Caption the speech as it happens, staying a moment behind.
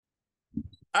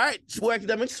All right, school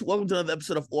academics, welcome to another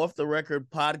episode of Off the Record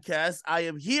podcast. I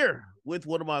am here with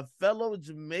one of my fellow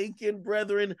Jamaican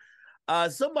brethren,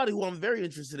 somebody who I'm very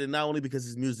interested in, not only because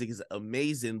his music is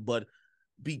amazing, but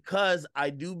because I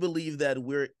do believe that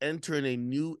we're entering a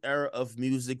new era of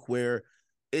music where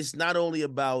it's not only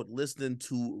about listening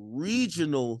to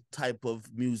regional type of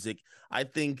music. I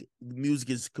think music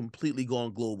is completely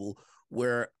gone global,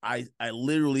 where I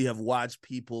literally have watched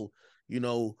people,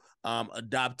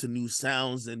 adopt to new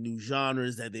sounds and new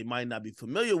genres that they might not be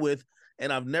familiar with.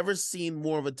 And I've never seen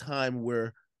more of a time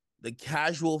where the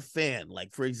casual fan,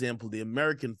 like for example, the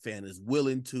American fan, is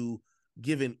willing to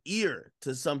give an ear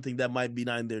to something that might be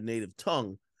not in their native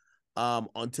tongue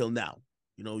until now.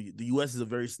 The U.S. is a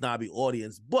very snobby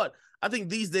audience, but I think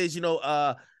these days,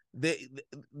 they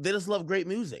they just love great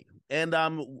music. And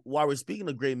while we're speaking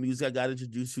of great music, I got to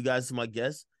introduce you guys to my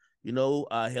guests.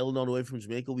 Hailing all the way from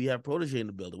Jamaica, we have Protoje in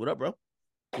the building. What up, bro?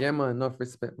 Yeah, man, enough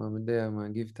respect, man. I'm there,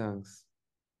 man. Give thanks.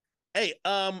 Hey,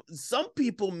 some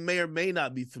people may or may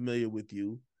not be familiar with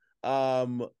you.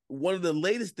 One of the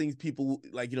latest things people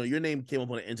like, your name came up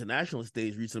on an international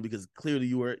stage recently because clearly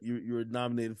you were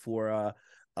nominated for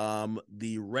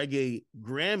the Reggae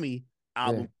Grammy Yeah,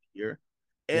 album here.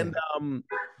 yeah. And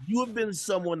you have been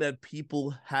someone that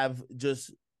people have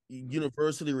just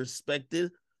universally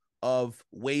respected of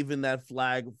waving that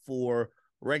flag for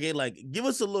reggae. Like, give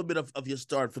us a little bit of your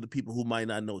start for the people who might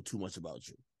not know too much about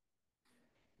you.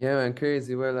 Yeah, man,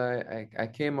 crazy. Well, I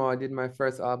came out, I did my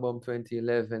first album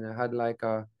 2011. I had like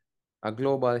a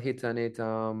global hit on it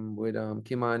with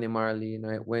Kimani Marley.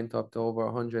 It went up to over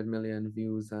 100 million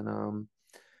views, and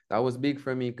that was big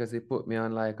for me because it put me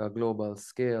on like a global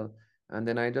scale. And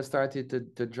then I just started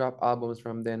to drop albums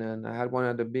from then, and I had one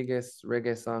of the biggest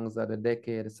reggae songs of the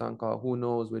decade, a song called Who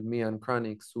Knows with me and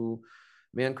Chronics, who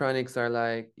me and Chronics are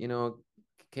like,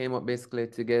 came up basically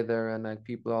together, and like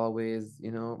people always,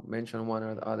 mention one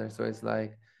or the other. So it's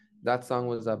like that song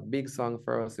was a big song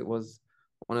for us. It was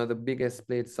one of the biggest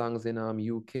played songs in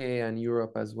UK and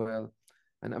Europe as well.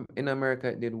 And in America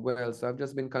it did well. So I've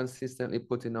just been consistently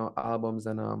putting out albums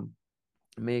and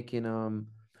making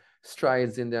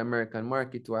strides in the American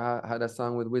market too. Had a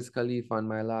song with Wiz Khalifa on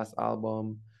my last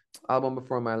album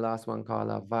before my last one called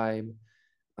A Vibe,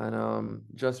 and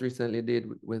just recently did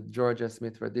with Georgia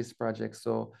Smith for this project.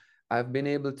 So I've been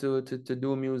able to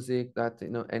do music that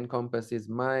encompasses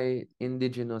my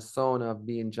indigenous sound of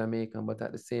being Jamaican, but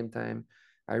at the same time,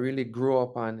 I really grew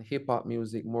up on hip hop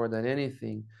music more than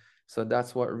anything. So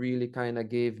that's what really kind of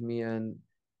gave me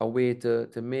a way to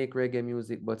make reggae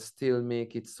music, but still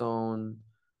make it sound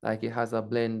like it has a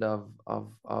blend of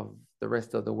the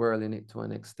rest of the world in it to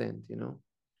an extent.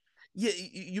 Yeah,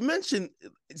 you mentioned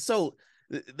so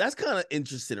that's kind of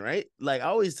interesting, right? Like I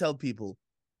always tell people,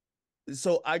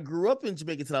 so I grew up in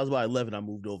Jamaica until I was about 11. I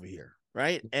moved over here,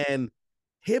 right? And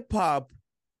hip hop,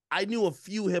 I knew a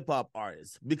few hip hop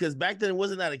artists because back then it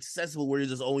wasn't that accessible where you're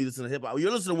just only listening to hip hop.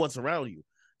 You're listening to what's around you.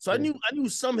 So I Yeah. knew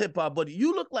some hip hop, but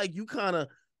you look like you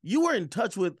were in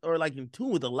touch with or like in tune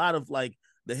with a lot of like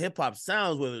the hip hop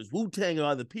sounds, whether it's Wu Tang or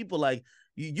other people. Like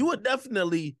you were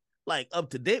definitely like up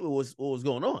to date with what was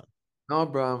going on. No,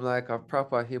 bro, I'm like a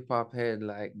proper hip hop head.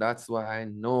 Like that's why I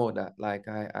know that. Like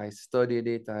I studied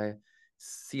it, I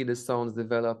see the sounds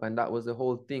develop, and that was the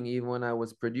whole thing. Even when I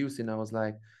was producing, I was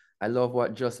like, I love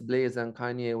what Just Blaze and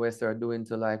Kanye West are doing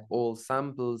to like old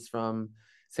samples from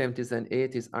 70s and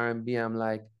 80s R&B. I'm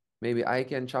like, maybe I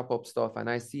can chop up stuff. And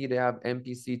I see they have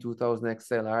MPC 2000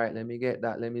 XL. All right, let me get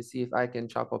that. Let me see if I can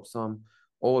chop up some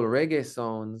old reggae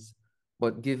sounds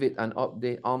but give it an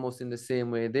update almost in the same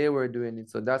way they were doing it.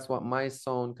 So that's what my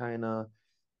sound kind of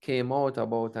came out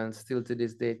about, and still to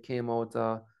this day it came out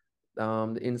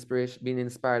the inspiration being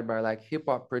inspired by like hip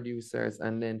hop producers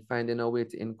and then finding a way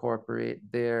to incorporate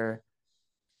their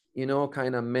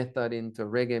kind of method into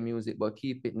reggae music, but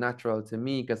keep it natural to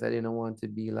me because I didn't want to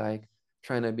be like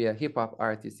trying to be a hip hop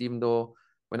artist, even though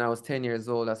when I was 10 years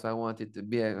old, that's why I wanted to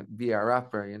be a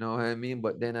rapper, you know what I mean?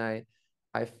 But then I,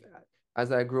 as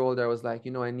I grew older, I was like,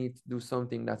 I need to do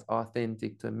something that's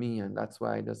authentic to me. And that's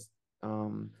why I just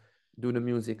um, do the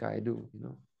music I do.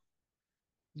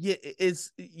 Yeah,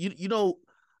 it's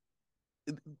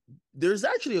there's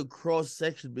actually a cross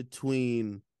section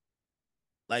between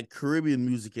like Caribbean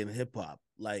music and hip hop.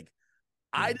 Like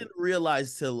I Yeah. didn't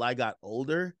realize till I got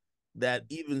older that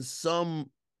even some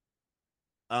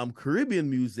Caribbean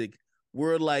music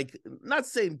were like not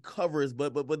saying covers,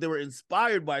 but they were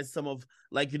inspired by some of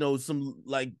like some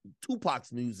like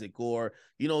Tupac's music, or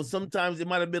sometimes it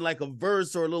might have been like a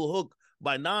verse or a little hook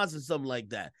by Nas or something like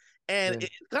that. And Yeah.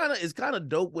 it's kind of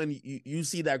dope when you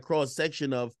see that cross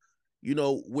section of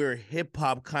where hip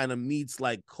hop kind of meets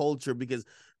like culture. Because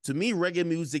to me, reggae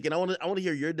music, and I want to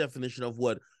hear your definition of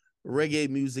what reggae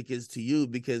music is to you,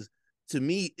 because to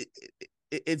me,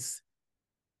 it's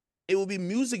it would be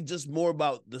music just more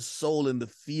about the soul and the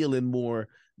feeling more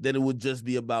than it would just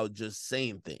be about just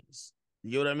saying things.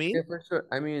 You know what I Yeah, mean? for sure.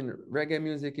 I mean, reggae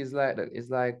music is like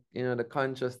the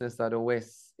consciousness of the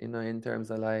West, in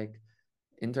terms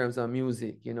of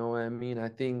music, you know what I mean? I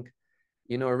think,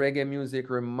 reggae music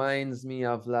reminds me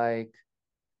of like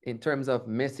in terms of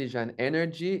message and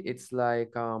energy, it's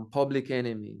like Public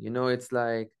Enemy.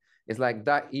 It's like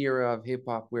that era of hip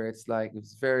hop where it's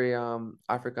very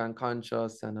African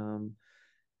conscious and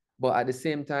but at the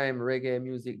same time, reggae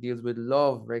music deals with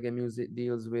love. Reggae music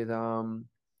deals with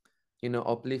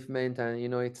upliftment, and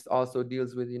it also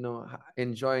deals with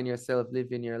enjoying yourself,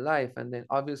 living your life. And then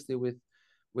obviously with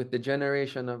the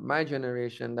generation of my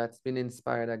generation that's been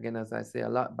inspired again, as I say, a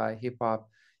lot by hip hop.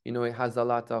 It has a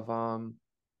lot of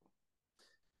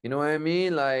you know what I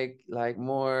mean? Like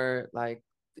more like,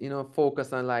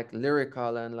 focus on like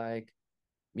lyrical and like,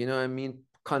 what I mean,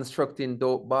 constructing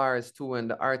dope bars too and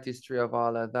the artistry of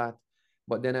all of that.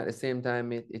 But then at the same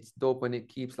time, it's dope when it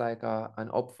keeps like an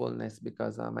upfulness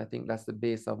because I think that's the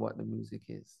base of what the music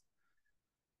is.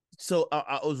 So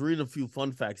I was reading a few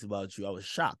fun facts about you. I was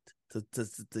shocked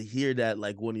to hear that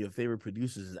like one of your favorite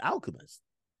producers is Alchemist.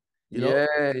 You know,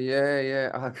 Yeah, yeah,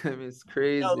 yeah. Alchemist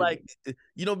crazy. like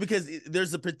because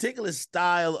there's a particular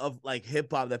style of like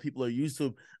hip hop that people are used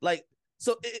to. Like,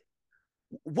 so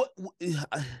what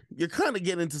you're kind of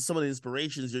getting into some of the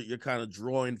inspirations you're kind of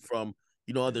drawing from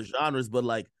other genres, but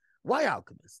like why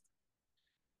Alchemist?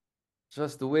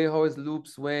 Just the way how his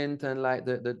loops went and like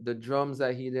the drums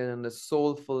that he did and the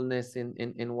soulfulness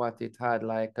in what it had,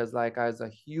 like because like I was a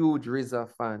huge RZA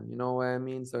fan, you know what I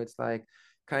mean? So it's like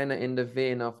kind of in the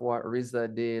vein of what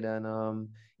RZA did. And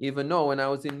even though when I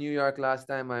was in New York last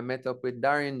time, I met up with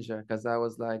Daringer because I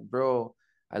was like, bro,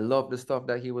 I love the stuff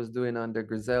that he was doing on the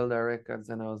Griselda records,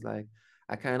 and I was like,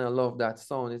 I kind of love that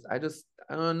sound. I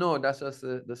don't know, that's just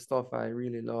the stuff I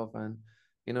really love. And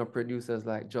producers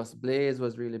like Just Blaze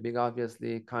was really big.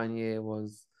 Obviously, Kanye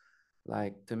was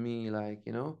like, to me, like,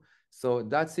 So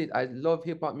that's it. I love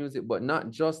hip hop music, but not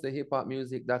just the hip hop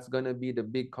music. That's gonna be the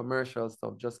big commercial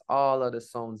stuff, just all of the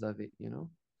sounds of it.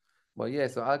 But yeah,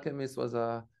 so Alchemist was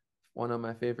one of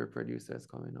my favorite producers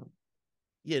coming up.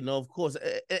 Yeah, no, of course,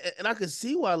 and I can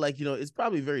see why. Like, it's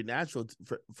probably very natural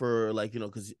for like,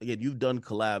 because again, you've done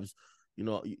collabs.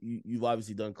 You've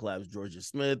obviously done collabs, Georgia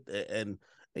Smith, and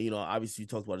obviously you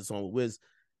talked about the song with Wiz.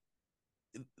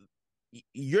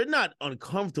 You're not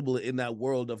uncomfortable in that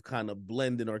world of kind of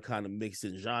blending or kind of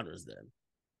mixing genres, then.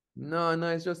 No, no,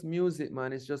 it's just music,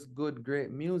 man. It's just good,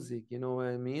 great music. You know what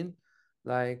I mean?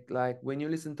 Like when you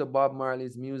listen to Bob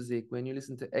Marley's music, when you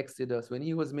listen to Exodus, when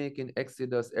he was making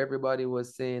Exodus, everybody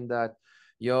was saying that,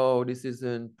 yo, this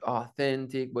isn't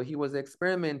authentic, but he was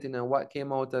experimenting, and what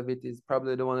came out of it is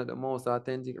probably the one of the most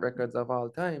authentic records of all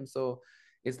time. So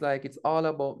it's like it's all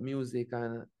about music.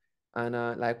 And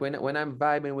like when I'm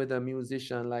vibing with a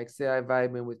musician, like say I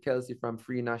vibing with Kelsey from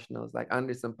Free Nationals, like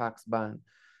Anderson Paak's band,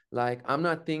 like I'm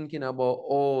not thinking about,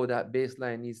 oh, that bass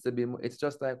line needs to be it's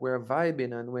just like we're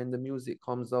vibing, and when the music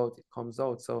comes out, it comes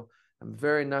out. So I'm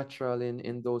very natural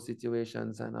in those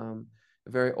situations, and I'm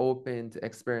very open to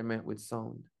experiment with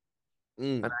sound.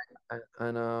 And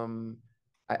Mm.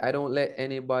 I don't let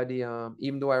anybody,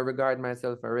 even though I regard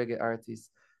myself a reggae artist,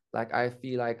 like I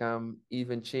feel like I'm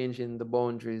even changing the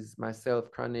boundaries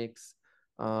myself. Chronics,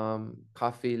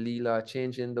 Coffee, Lila,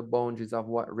 changing the boundaries of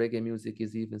what reggae music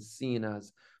is even seen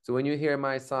as. So when you hear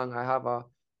my song, I have a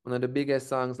one of the biggest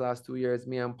songs last 2 years.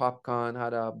 Me and Popcorn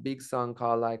had a big song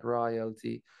called like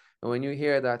Royalty. And when you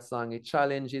hear that song, it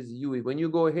challenges you. When you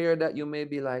go hear that, you may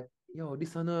be like, yo,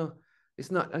 it's not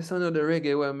the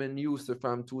reggae women used to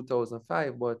from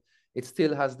 2005, but it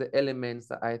still has the elements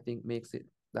that I think makes it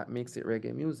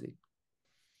reggae music.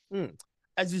 Mm.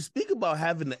 As you speak about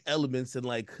having the elements and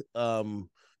like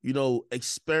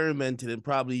experimenting and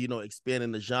probably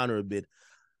expanding the genre a bit,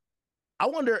 I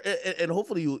wonder, and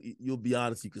hopefully you'll be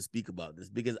honest, you can speak about this,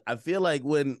 because I feel like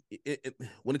when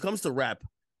it comes to rap,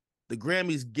 the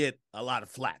Grammys get a lot of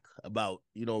flack about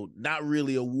not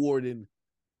really awarding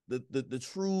the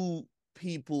true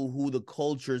people who the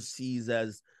culture sees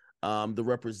as the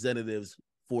representatives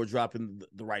for dropping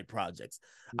the right projects.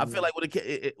 I feel Yeah. like when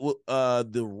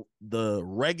the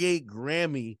reggae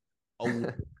Grammy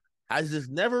award, I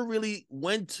just never really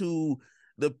went to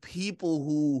the people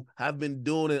who have been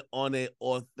doing it on an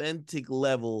authentic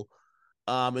level.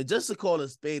 And just to call a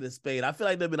spade, I feel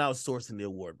like they've been outsourcing the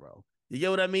award, bro. You get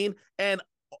what I mean? And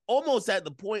almost at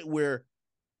the point where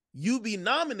you be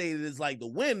nominated is like the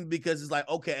win because it's like,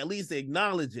 okay, at least they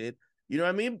acknowledge it. You know what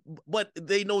I mean? But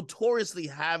they notoriously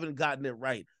haven't gotten it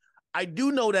right. I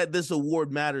do know that this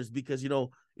award matters because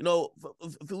for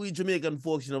we Jamaican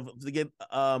folks, to get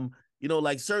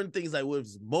like certain things like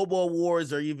with mobile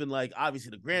awards or even like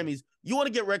obviously the Grammys, you want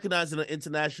to get recognized in an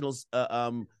international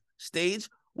stage.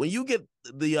 When you get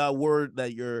the word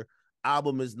that your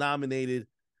album is nominated,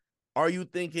 are you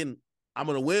thinking I'm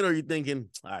gonna win, or are you thinking,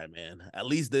 all right, man, at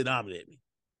least they nominate me?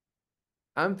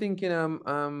 I'm thinking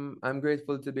I'm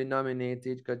grateful to be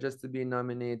nominated because just to be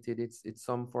nominated, it's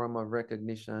some form of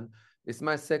recognition. It's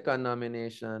my second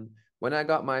nomination. When I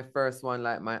got my first one,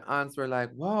 like my aunts were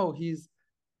like, "Wow, he's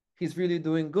really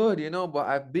doing good, you know." But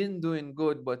I've been doing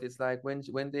good, but it's like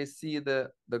when they see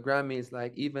the Grammys,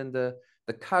 like even the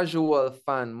casual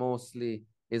fan mostly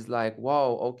is like,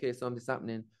 "Wow, okay, something's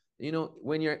happening." You know,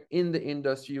 when you're in the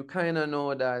industry, you kind of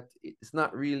know that it's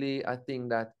not really a thing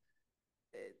that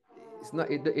it's not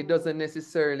it doesn't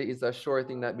necessarily is a sure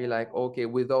thing that be like, okay,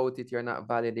 without it you're not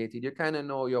validated. You kind of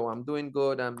know, yo, I'm doing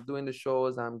good, I'm doing the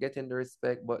shows, I'm getting the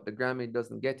respect, but the Grammy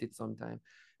doesn't get it sometimes.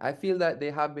 I feel that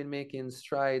they have been making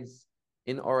strides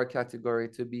in our category,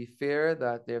 to be fair,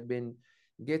 that they've been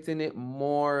getting it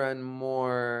more and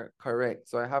more correct.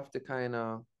 So I have to kind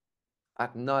of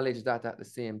acknowledge that at the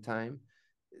same time.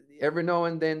 Every now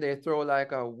and then they throw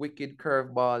like a wicked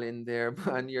curveball in there,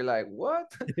 and you're like,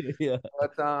 what? Yeah.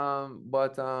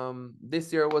 But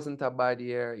this year wasn't a bad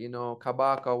year. You know,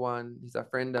 Kabaka won. He's a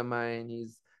friend of mine.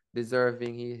 He's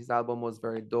deserving. His album was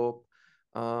very dope.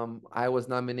 I was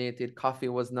nominated. Coffee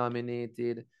was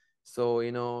nominated. So,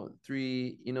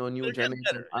 three, new They're getting Jamaican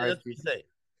better. That's what you artists. say.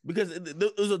 Because there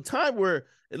was a time where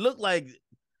it looked like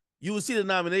you would see the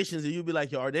nominations and you'd be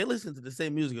like, yo, are they listening to the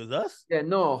same music as us? Yeah,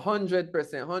 no, 100%,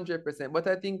 100%. But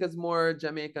I think as more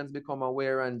Jamaicans become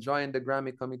aware and join the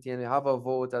Grammy committee and have a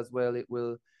vote as well,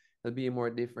 it'll be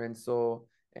more different. So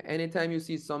anytime you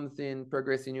see something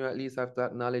progressing, you at least have to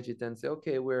acknowledge it and say,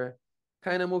 okay, we're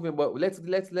kind of moving, but let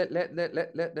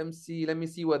them see. Let me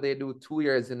see what they do 2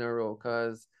 years in a row.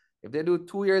 Because if they do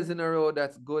 2 years in a row,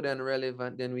 that's good and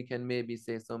relevant, then we can maybe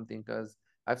say something. Because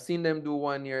I've seen them do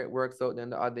 1 year, it works out,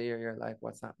 then the other year, you're like,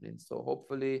 what's happening? So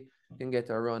hopefully can get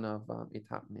a run of it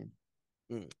happening.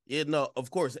 Yeah, no,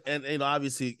 of course, and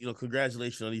obviously,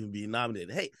 congratulations on even being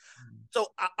nominated. Hey, so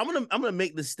I'm gonna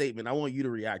make this statement. I want you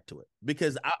to react to it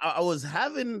because I was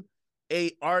having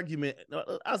a argument.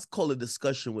 I'll call it a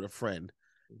discussion with a friend,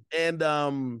 and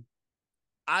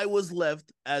I was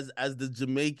left as the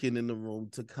Jamaican in the room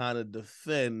to kind of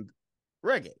defend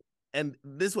reggae. And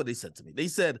this is what they said to me. They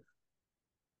said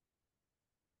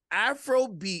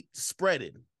Afrobeat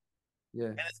spreading Yeah.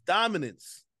 and its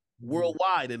dominance Mm-hmm.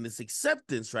 worldwide and its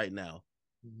acceptance right now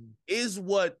Mm-hmm. is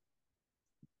what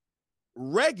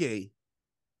reggae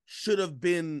should have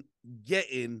been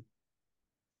getting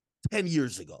 10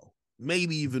 years ago,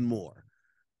 maybe even more.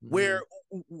 Mm-hmm. Where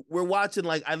we're watching,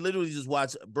 like, I literally just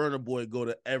watched Burna Boy go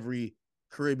to every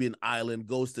Caribbean island,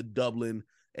 goes to Dublin,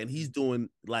 and he's doing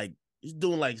like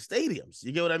stadiums.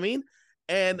 You get what I mean?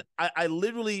 And I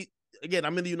literally, again,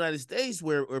 I'm in the United States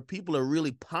where people are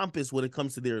really pompous when it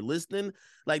comes to their listening.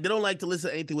 Like, they don't like to listen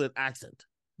to anything with an accent.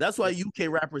 That's why Yeah. UK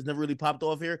rappers never really popped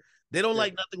off here. They don't Yeah.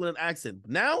 like nothing with an accent.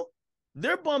 Now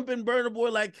they're bumping Burna Boy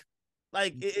like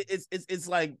it's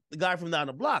like the guy from down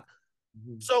the block.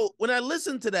 Mm-hmm. So when I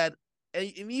listen to that, and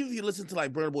even if you listen to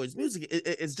like Burna Boy's music,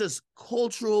 it's just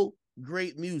cultural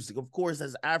great music. Of course,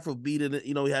 has Afrobeat in it.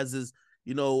 He has his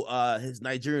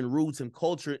Nigerian roots and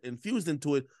culture infused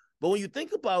into it. But when you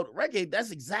think about reggae,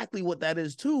 that's exactly what that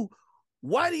is too.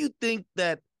 Why do you think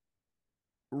that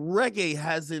reggae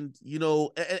hasn't,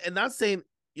 and not saying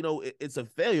it's a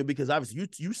failure because obviously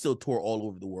you still tour all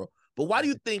over the world, but why do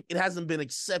you think it hasn't been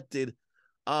accepted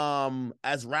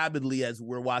as rapidly as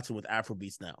we're watching with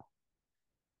Afrobeats now?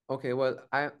 Okay, well,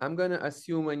 I'm gonna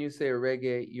assume when you say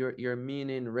reggae, you're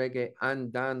meaning reggae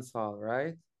and dancehall,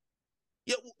 right?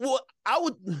 Yeah, well,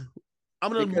 I'm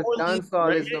gonna Because more lean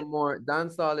reggae.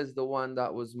 dancehall is the one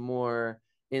that was more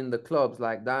in the clubs,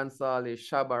 like dancehall is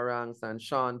Shabba Ranks and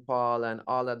Sean Paul and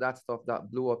all of that stuff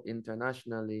that blew up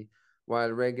internationally, while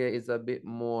reggae is a bit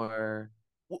more.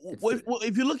 It's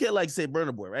If you look at like say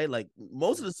Burna Boy, right? Like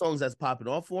most of the songs that's popping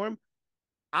off for him,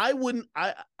 I wouldn't.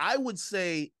 I would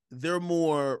say they're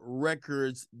more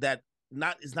records that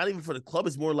not. It's not even for the club.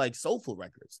 It's more like soulful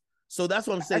records. So that's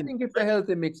what I'm I saying. think it's a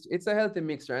healthy mix. It's a healthy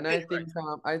mixture, and Yeah,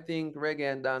 I think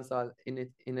reggae and dancehall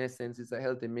in essence is a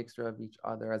healthy mixture of each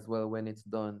other as well when it's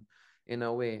done in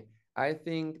a way. I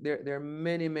think there are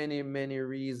many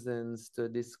reasons to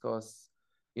discuss.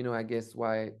 I guess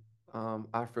why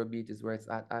Afrobeat is where it's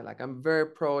at. Like I'm very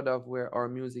proud of where our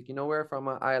music, we're from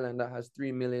an island that has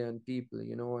 3 million people,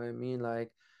 you know what I mean?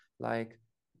 Like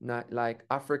not like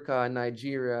Africa,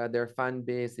 Nigeria, their fan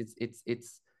base,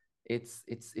 it's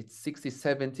 60,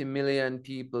 70 million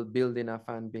people building a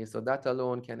fan base. So that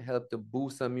alone can help to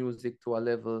boost our music to a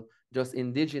level just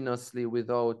indigenously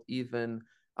without even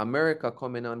America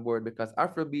coming on board, because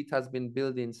Afrobeat has been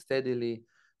building steadily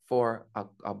for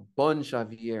a bunch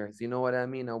of years. You know what I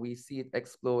mean? And we see it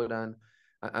explode, and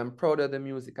I'm proud of the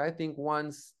music. I think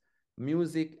once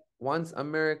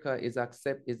America is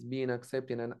being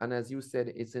accepted, and as you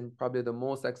said, it's in probably the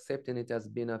most accepting it has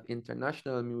been of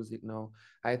international music now.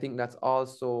 I think that's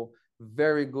also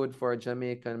very good for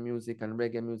Jamaican music and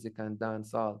reggae music and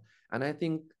dancehall. And I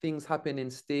think things happen in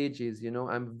stages.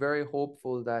 I'm very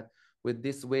hopeful that with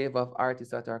this wave of artists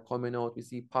that are coming out, we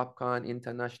see Popcorn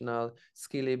International,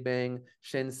 Skilly Bang,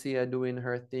 Shensia doing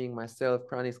her thing, myself,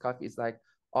 Chronics Coffee. It's like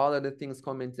all of the things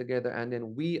coming together. And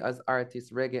then we as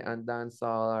artists, reggae and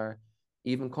dancehall, are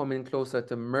even coming closer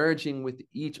to merging with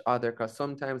each other. Because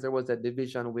sometimes there was a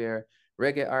division where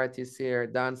reggae artists here,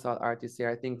 dancehall artists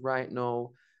here. I think right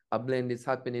now a blend is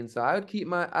happening. So I would keep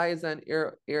my eyes and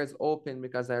ears open,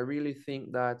 because I really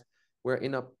think that we're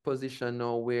in a position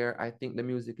now where I think the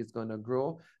music is gonna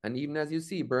grow. And even as you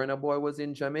see, Burna Boy was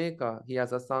in Jamaica. He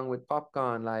has a song with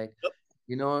Popcorn. Like,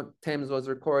 Thames was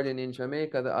recording in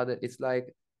Jamaica the other. It's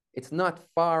like it's not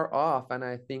far off. And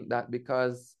I think that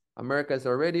because America is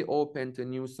already open to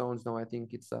new sounds now, I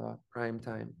think it's a prime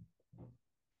time.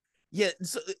 Yeah,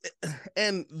 so,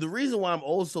 and the reason why I'm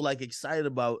also like excited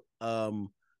about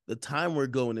the time we're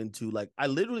going into, like I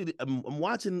literally I'm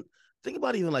watching, think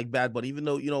about even like Bad Bunny, even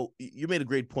though you made a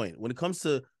great point when it comes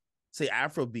to say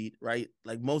Afrobeat, right?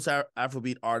 Like most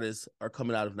Afrobeat artists are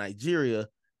coming out of Nigeria.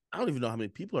 I don't even know how many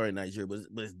people are in Nigeria,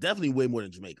 but it's definitely way more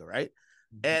than Jamaica, right?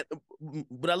 And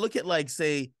but I look at like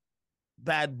say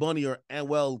Bad Bunny or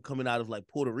Anwell coming out of like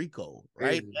Puerto Rico,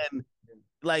 right? Crazy. And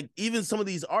like even some of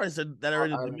these artists that are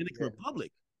in the Island, Dominican yeah.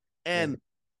 Republic, Yeah. and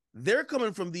they're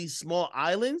coming from these small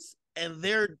islands, and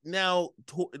they're now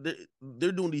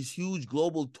they're doing these huge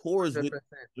global tours with 100%.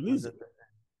 the music. 100%.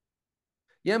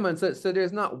 Yeah, man. So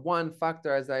there's not one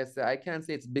factor, as I say. I can't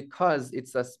say it's because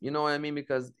it's us. You know what I mean?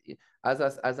 Because as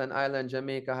an island,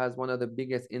 Jamaica has one of the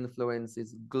biggest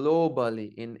influences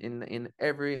globally in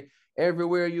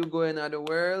everywhere you go in the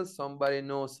world, somebody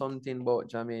knows something about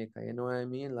Jamaica. You know what I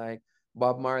mean? Like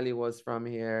Bob Marley was from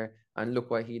here, and look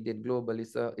what he did globally.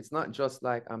 So it's not just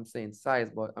like I'm saying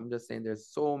size, but I'm just saying there's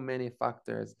so many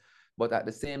factors. But at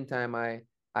the same time,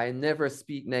 I never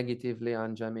speak negatively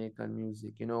on Jamaican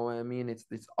music. You know what I mean?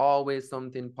 It's always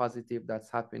something positive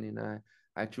that's happening.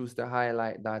 I choose to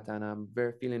highlight that, and I'm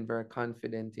feeling very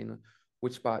confident in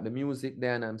which part the music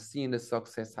there, and I'm seeing the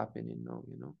success happening now.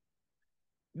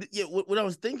 Yeah, when I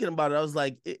was thinking about it, I was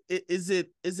like, is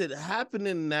it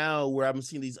happening now where I'm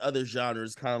seeing these other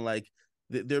genres kind of like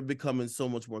they're becoming so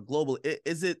much more global?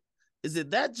 Is it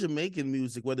that Jamaican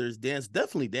music, whether it's dance,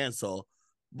 definitely dancehall,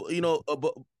 but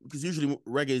but because usually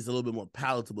reggae is a little bit more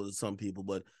palatable to some people,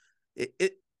 but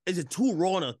it is it too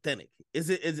raw and authentic? Is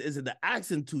it the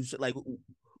accent too like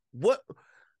what?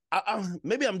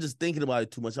 Maybe I'm just thinking about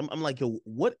it too much. I'm like, yo,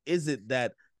 what is it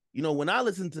that when I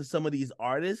listen to some of these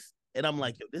artists, and I'm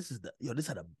like, this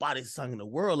had the baddest song in the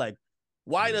world. Like,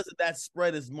 why doesn't that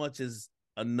spread as much as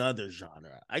another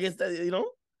genre? I guess that.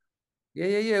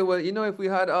 Yeah. Well, if we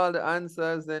had all the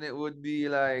answers, then it would be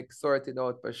like sorted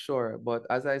out for sure. But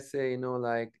as I say,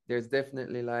 like there's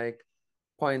definitely like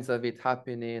points of it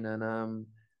happening, and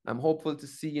I'm hopeful to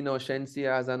see,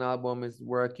 Shensia as an album is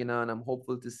working on. I'm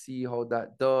hopeful to see how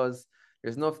that does.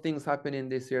 There's enough things happening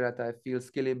this year that I feel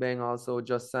Skilly Bang also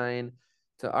just signed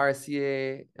to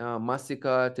RCA,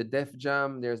 Massacre, to Def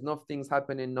Jam. There's enough things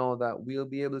happening now that we'll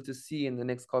be able to see in the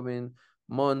next coming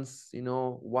months,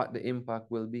 what the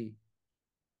impact will be.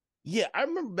 Yeah, I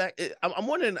remember back. I'm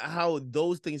wondering how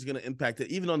those things are going to impact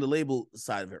it, even on the label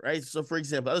side of it, right? So, for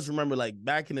example, I just remember like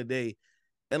back in the day,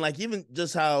 and like even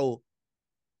just how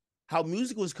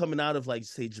music was coming out of like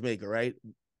say Jamaica, right?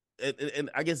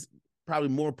 And I guess probably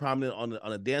more prominent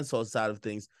on a dancehall side of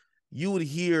things. You would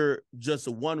hear just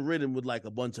a one rhythm with like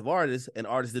a bunch of artists, and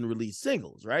artists didn't release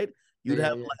singles, right? Yeah, You'd yeah,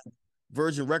 have yeah. like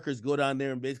Virgin Records go down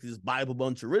there and basically just buy up a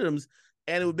bunch of rhythms,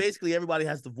 and it would basically everybody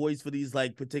has the voice for these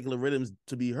like particular rhythms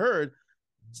to be heard.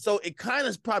 So it kind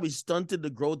of probably stunted the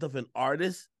growth of an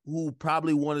artist who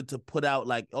probably wanted to put out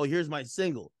like, oh, here's my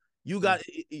single. You Yeah, got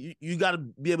you got to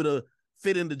be able to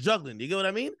fit into juggling. You get what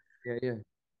I mean? yeah.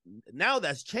 Now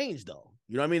that's changed though.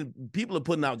 You know what I mean? People are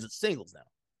putting out just singles now.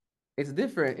 It's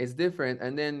different. It's different.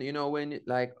 And then, when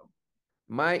like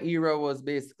my era was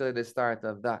basically the start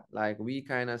of that. Like we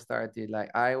kind of started,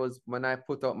 like I was when I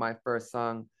put out my first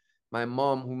song, my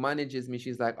mom who manages me,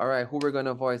 she's like, all right, who we're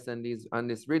gonna voice on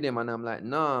this rhythm? And I'm like,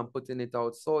 no, I'm putting it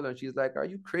out solo. And she's like, are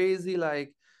you crazy?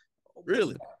 Like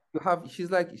Really? you have she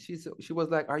was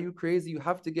like, are you crazy? You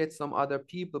have to get some other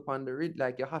people on the read,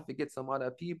 like you have to get some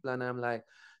other people. And I'm like,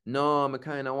 no, I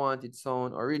kind of want it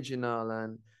sound original.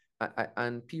 And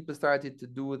and people started to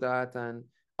do that, and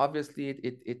obviously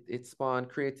it spawned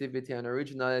creativity and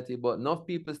originality, but enough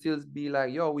people still be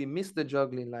like, yo, we miss the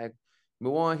juggling. Like we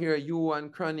want to hear you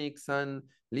and Chronics and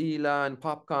Leela and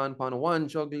Popcorn on one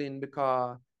juggling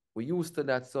because we used to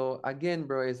that. So again,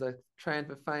 bro, it's like trying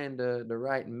to find the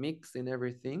right mix in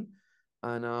everything.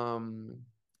 And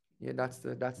yeah, that's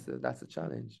the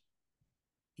challenge.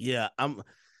 Yeah,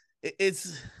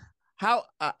 it's how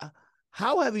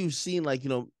how have you seen, like,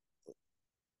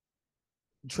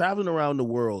 traveling around the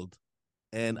world,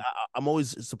 and Mm. I'm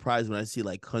always surprised when I see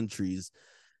like countries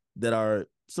that are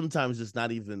sometimes just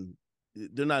not even,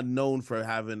 they're not known for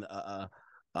having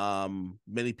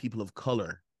many people of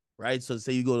color, right? So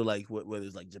say you go to like whether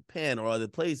it's like Japan or other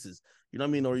places, you know what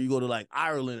I mean, or you go to like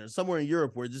Ireland or somewhere in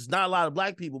Europe where just not a lot of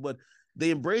black people, but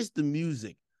they embrace the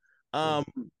music. Yeah. Um,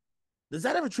 does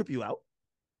that ever trip you out?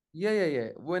 Yeah.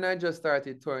 When I just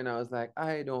started touring, I was like,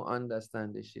 I don't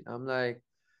understand this shit. I'm like,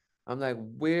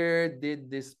 where did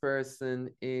this person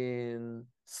in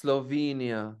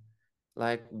Slovenia,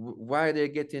 like, why are they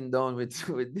getting down with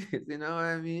with this? You know what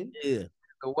I mean? Yeah.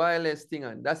 The wireless thing,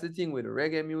 and that's the thing with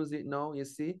reggae music now. You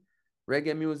see,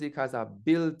 reggae music has a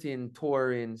built-in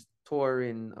touring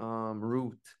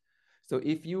route. So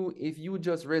if you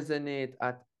just resonate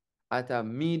at a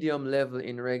medium level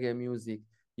in reggae music,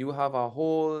 you have a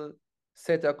whole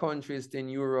set of countries in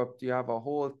Europe. You have a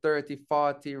whole 30,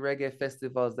 40 reggae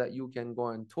festivals that you can go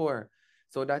and tour.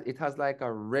 So that it has like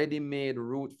a ready-made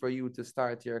route for you to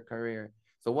start your career.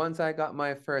 So once I got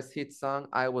my first hit song,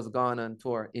 I was gone on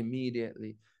tour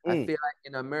immediately. I Mm. feel like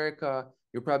in America,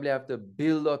 you probably have to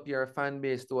build up your fan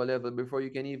base to a level before you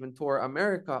can even tour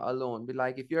America alone. But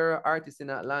like if you're an artist in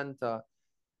Atlanta,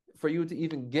 for you to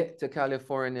even get to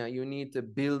California, you need to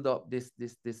build up this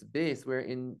base. Where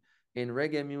in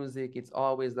reggae music, it's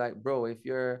always like, bro, if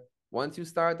you're once you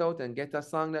start out and get a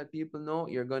song that people know,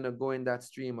 you're gonna go in that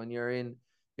stream, and you're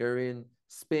in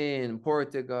Spain,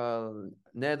 Portugal,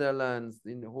 Netherlands,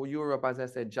 in whole Europe, as I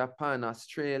said, Japan,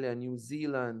 Australia, New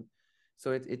Zealand.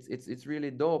 So it's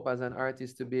really dope as an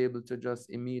artist to be able to just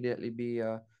immediately be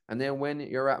and then when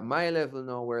you're at my level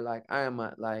now, where like I am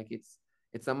at, like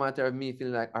it's a matter of me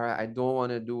feeling like, all right, I don't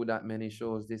want to do that many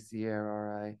shows this year,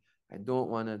 or I don't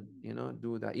want to,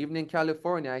 do that. Even in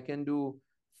California, I can do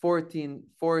 14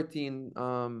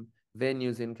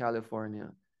 venues in California.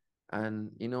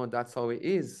 And that's how it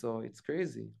is. So it's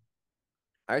crazy.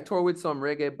 I tour with some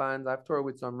reggae bands. I've toured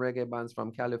with some reggae bands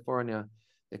from California.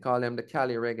 They call them the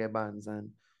Cali reggae bands. And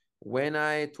when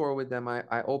I tour with them,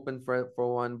 I opened for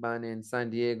one band in San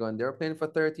Diego, and they're playing for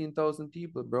 13,000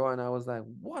 people, bro. And I was like,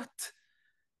 what?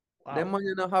 Them Wow.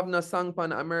 man, don't have no song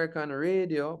on American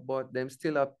radio, but them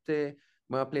still up there.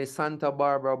 I play Santa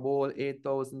Barbara Bowl,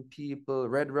 8,000 people,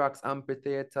 Red Rocks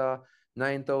Amphitheater,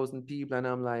 9,000 people. And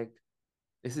I'm like,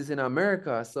 this is in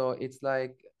America. So it's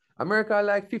like, America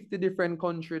like 50 different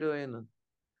country doing.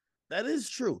 That is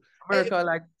true. Hey, America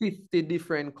like 50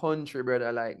 different country,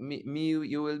 brother. Like me,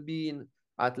 you will be in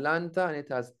Atlanta, and it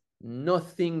has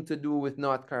nothing to do with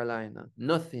North Carolina.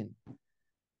 Nothing.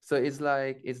 So it's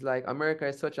like America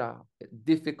is such a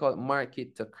difficult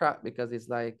market to crack, because it's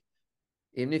like,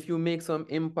 even if you make some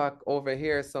impact over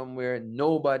here somewhere,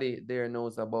 nobody there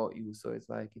knows about you. So it's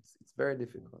like it's very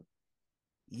difficult.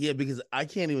 yeah, because I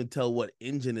can't even tell what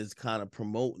engine is kind of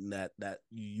promoting that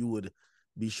you would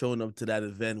be showing up to that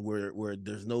event where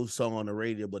there's no song on the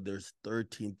radio, but there's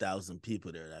 13,000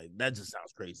 people there. Like, that just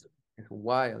sounds crazy. It's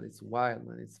wild,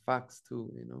 man. It's facts too.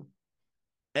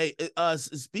 Hey,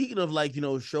 speaking of, like,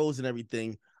 shows and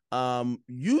everything,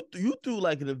 you threw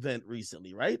like an event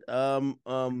recently, right?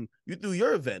 You threw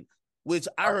your event, which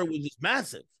I heard was just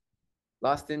massive.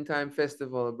 Lost in Time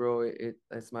Festival, bro.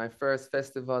 It's my first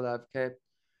festival I've kept.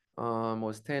 It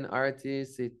was 10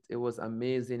 artists. It was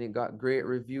amazing. It got great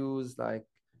reviews, like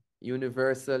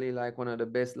universally like one of the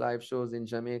best live shows in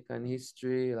Jamaican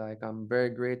history. Like I'm very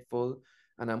grateful,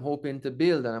 and I'm hoping to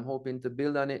build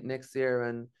on it next year,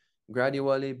 and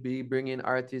gradually be bringing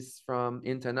artists from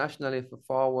internationally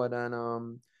forward,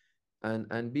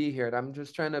 and be here. I'm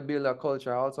just trying to build a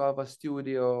culture. I also have a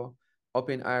studio up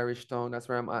in Irish Town. That's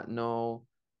where I'm at now.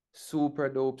 Super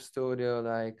dope studio.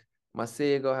 Like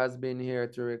Masego has been here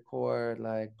to record.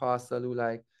 Like Pasalu.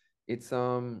 Like it's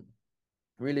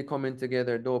really coming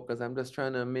together dope because I'm just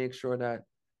trying to make sure that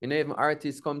even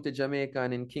artists come to Jamaica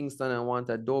and in Kingston and want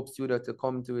a dope studio to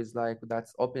come to is like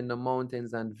that's up in the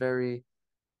mountains and very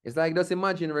it's like just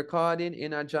imagine recording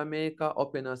in a Jamaica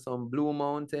up in some blue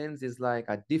mountains is like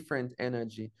a different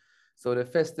energy. So the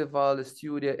festival, the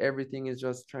studio, everything is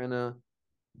just trying to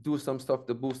do some stuff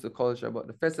to boost the culture. But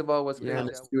the festival was Yeah, crazy,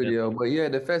 the studio. But yeah,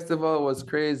 the festival was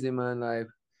crazy, man. Like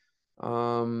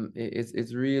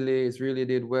it's really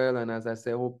did well. And as I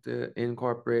say, hope to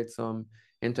incorporate some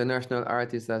international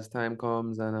artists as time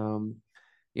comes and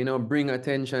bring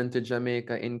attention to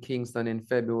Jamaica in Kingston in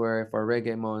February for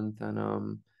Reggae Month.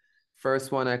 And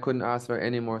first one I couldn't ask for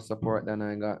any more support than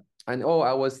I got. And oh,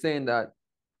 I was saying that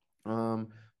um,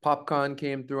 Popcorn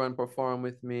came through and performed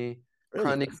with me. really.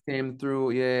 Chronix came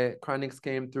through. Yeah, Chronix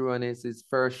came through and it's his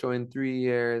first show in 3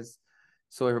 years.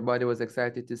 So everybody was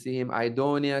excited to see him.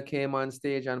 Idonia came on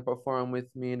stage and performed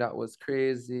with me. That was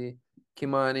crazy.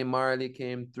 Kimani Marley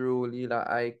came through. Lila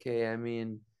IK. I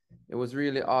mean, it was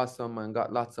really awesome and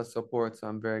got lots of support. So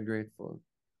I'm very grateful.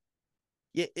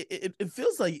 Yeah, it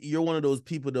feels like you're one of those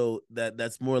people though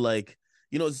that's more like,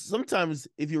 sometimes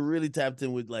if you're really tapped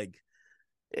in with like,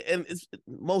 and it's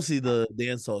mostly the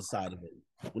dancehall side of it.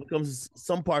 When it comes to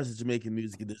some parts of Jamaican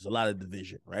music, there's a lot of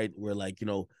division, right? Where like,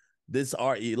 this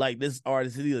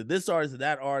artist is either this artist or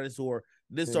that artist, or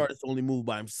this Yeah, artist only moved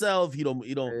by himself. yeah.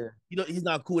 He's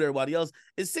not cool with everybody else.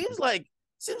 It seems like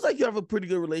you have a pretty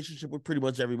good relationship with pretty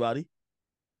much everybody.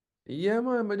 Yeah,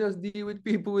 man, I just deal with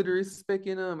people with respect,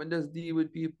 I just deal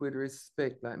with people with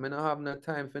respect. Like, man, I have no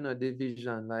time for no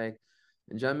division. Like,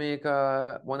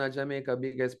 Jamaica, one of Jamaica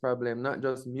biggest problem, not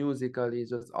just musically,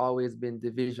 it's just always been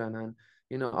division. And,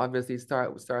 obviously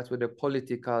starts with the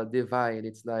political divide.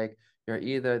 It's like you're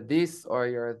either this or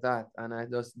you're that. And I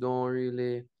just don't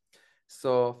really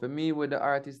so for me with the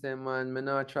artist them man, me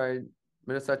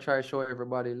just I try show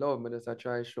everybody love, me just I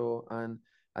try show and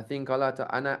I think a lot of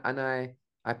and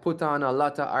I put on a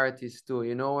lot of artists too,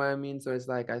 you know what I mean? So it's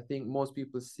like I think most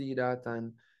people see that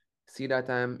and see that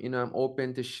I'm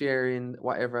open to sharing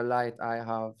whatever light I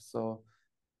have. So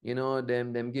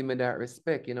them give me that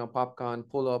respect, Popcorn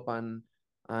pull up and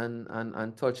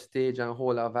touch stage and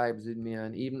hold our vibes with me.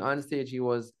 And even on stage he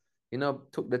was,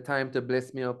 took the time to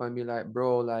bless me up and be like,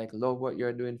 bro, like love what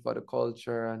you're doing for the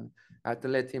culture. And I had to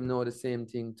let him know the same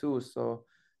thing too. So,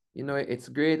 it's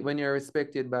great when you're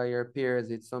respected by your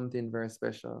peers. It's something very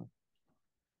special.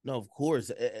 No, of course,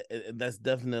 that's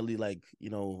definitely like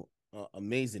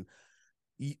amazing.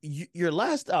 Your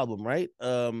last album, right?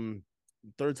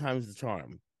 Third time's the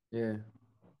charm. Yeah.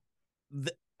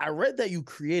 I read that you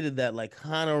created that like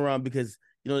kind of around because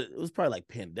it was probably like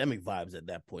pandemic vibes at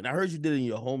that point. I heard you did it in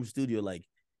your home studio. Like,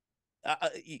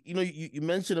 you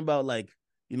mentioned about like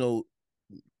you know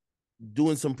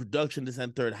doing some production this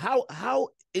and third. How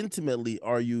intimately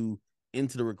are you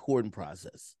into the recording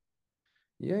process?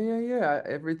 Yeah.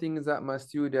 Everything is at my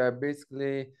studio.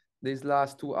 Basically, these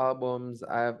last two albums,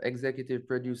 I've executive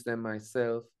produced them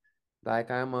myself.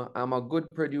 Like I'm a good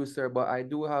producer, but I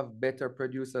do have better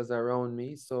producers around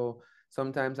me. So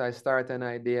sometimes I start an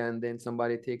idea and then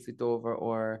somebody takes it over,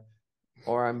 or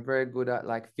I'm very good at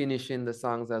like finishing the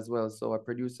songs as well. So a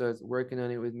producer is working on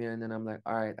it with me, and then I'm like,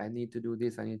 all right, I need to do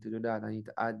this, I need to do that, I need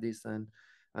to add this and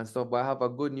stuff. But I have a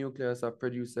good nucleus of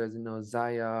producers,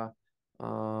 Zaya,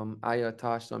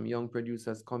 Ayatosh, some young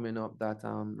producers coming up that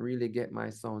really get my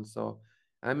sound. So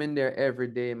I'm in there every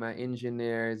day. My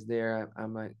engineer is there.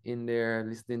 I'm in there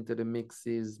listening to the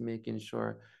mixes, making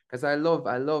sure because I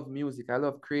love music. I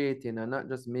love creating and not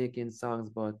just making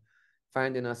songs, but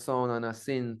finding a sound on a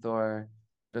synth or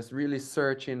just really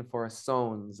searching for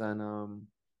sounds and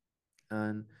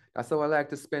that's how I like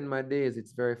to spend my days.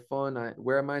 It's very fun.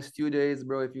 Where my studio is,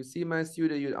 bro. If you see my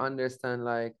studio, you'd understand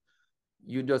like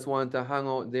you just want to hang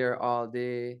out there all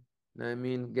day. You know what I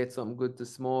mean? Get something good to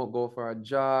smoke, go for a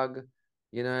jog.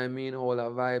 You know what I mean? All our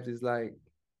vibes is like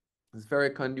it's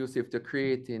very conducive to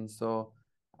creating. So,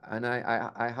 and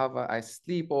I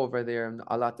sleep over there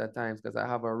a lot of times because I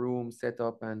have a room set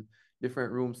up and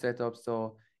different room setups.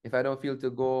 So if I don't feel to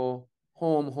go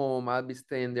home, I'll be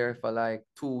staying there for like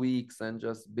 2 weeks and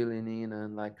just building in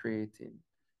and like creating.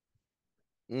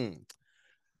 Mm.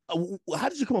 How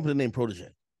did you come up with the name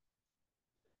Protoje?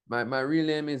 My real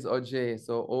name is OJ,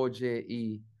 so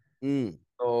OJE. Mm.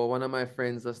 So one of my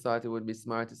friends just thought it would be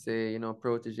smart to say,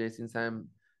 protege, since I'm,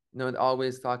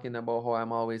 always talking about how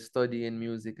I'm always studying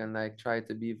music and like try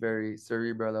to be very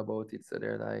cerebral about it. So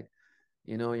they're like,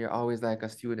 you're always like a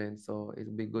student. So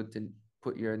it'd be good to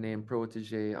put your name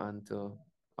protege onto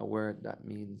a word that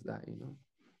means that.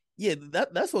 Yeah,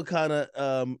 that's what kind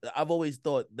of I've always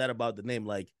thought that about the name.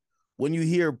 Like when you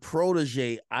hear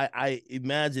Protoje, I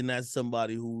imagine that's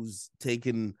somebody who's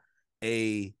taken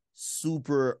a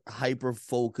super hyper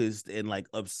focused and like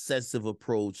obsessive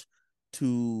approach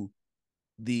to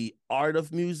the art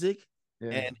of music Yeah.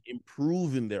 and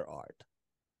improving their art.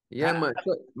 Yeah, man.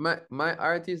 So my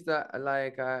artists that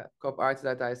like couple artists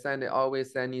that I sign, they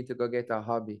always say I need to go get a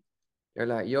hobby. They're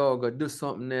like, yo, go do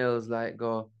something else, like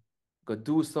go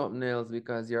do something else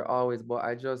because you're always, but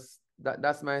I just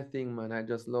that's my thing, man. I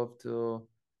just love to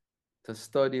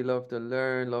study, love to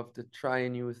learn, love to try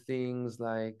new things,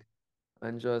 like,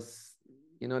 and just,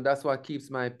 that's what keeps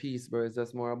my peace, bro. It's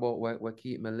just more about what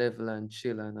keep me level and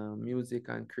chill and music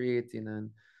and creating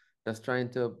and just trying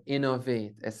to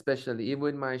innovate, especially even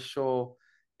with my show.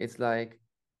 It's like,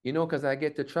 because I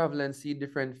get to travel and see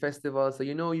different festivals. So,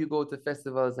 you go to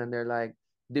festivals and they're like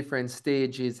different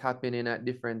stages happening at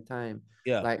different time.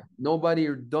 Yeah. Like nobody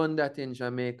done that in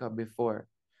Jamaica before.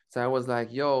 So I was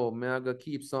like, yo, man, I gotta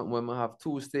keep something when I have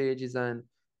two stages and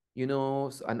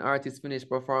an artist finish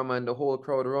perform and the whole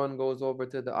crowd run goes over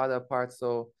to the other part.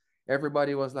 So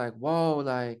everybody was like, wow,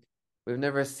 like we've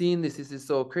never seen this. This is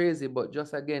so crazy. But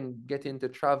just again, getting to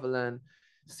travel and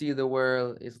see the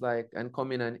world is like, and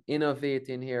come in and innovate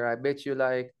in here. I bet you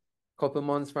like a couple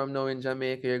months from now in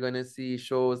Jamaica, you're gonna see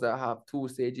shows that have two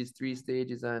stages, three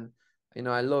stages, and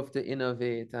I love to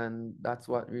innovate, and that's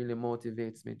what really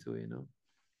motivates me to.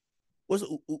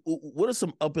 What are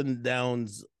some up and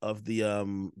downs of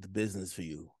the business for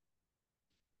you?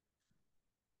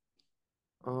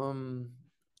 Um,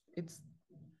 it's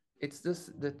it's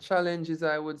just the challenges,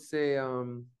 I would say.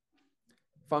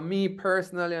 For me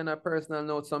personally, on a personal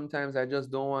note, sometimes I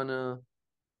just don't wanna,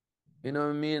 what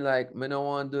I mean? Like, I don't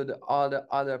want to do all the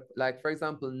other, like, for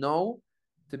example, now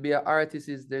to be an artist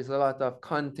is there's a lot of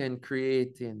content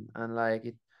creating and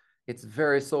like it's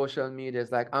very social media.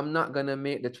 It's like I'm not gonna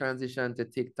make the transition to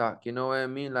TikTok. You know what I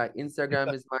mean? Like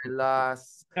Instagram is The my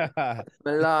last app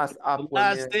when me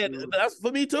last stand. use. That's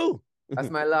for me too. That's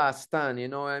my last stand. You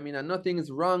know what I mean? And nothing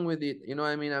is wrong with it. You know what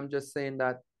I mean? I'm just saying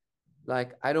that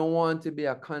like I don't want to be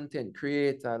a content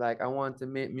creator. Like I want to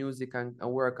make music and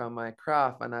work on my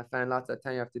craft. And I find lots of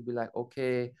time you have to be like,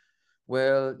 okay,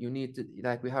 well, you need to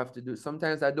like we have to do.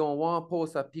 Sometimes I don't want to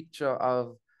post a picture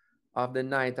of the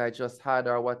night I just had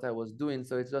or what I was doing.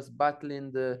 So it's just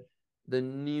battling the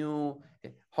new.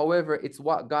 However, it's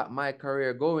what got my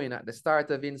career going. At the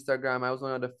start of Instagram, I was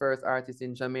one of the first artists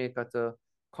in Jamaica to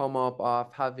come up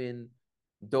of having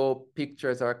dope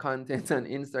pictures or content on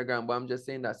Instagram. But I'm just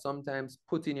saying that sometimes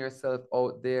putting yourself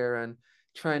out there and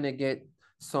trying to get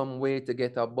some way to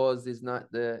get a buzz is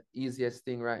not the easiest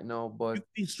thing right now. You But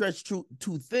be stretched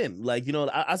too thin. Like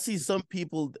I see some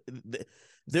people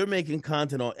they're making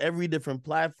content on every different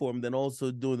platform, then also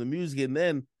doing the music, and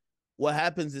then what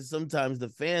happens is sometimes the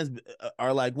fans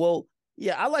are like, "Well,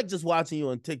 yeah, I like just watching you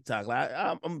on TikTok. Like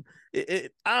I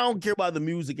don't care about the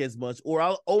music as much, or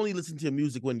I'll only listen to your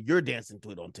music when you're dancing to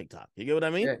it on TikTok." You get what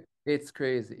I mean? yeah, it's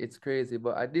crazy. It's crazy.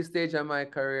 But at this stage of my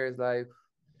career, it's like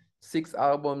 6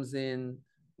 albums in,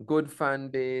 good fan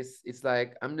base. It's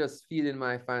like I'm just feeding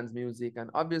my fans music and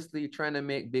obviously trying to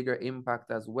make bigger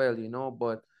impact as well.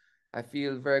 But I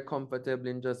feel very comfortable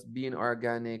in just being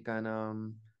organic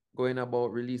and going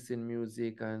about releasing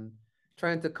music and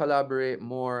trying to collaborate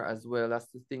more as well. That's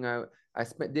the thing.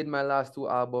 Did my last 2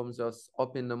 albums just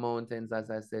up in the mountains, as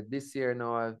I said. This year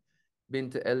now I've been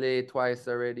to LA twice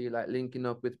already, like linking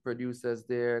up with producers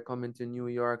there, coming to New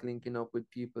York, linking up with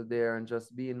people there, and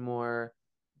just being more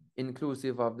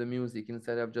inclusive of the music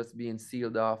instead of just being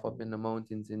sealed off up in the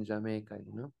mountains in Jamaica.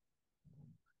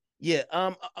 Yeah.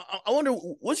 I wonder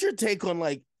what's your take on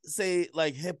like say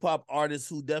like hip hop artists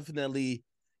who definitely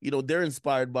they're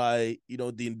inspired by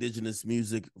the indigenous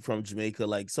music from Jamaica,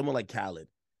 like someone like Khaled.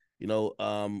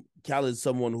 Khaled is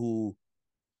someone who,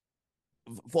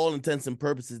 for all intents and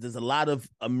purposes, there's a lot of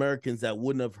Americans that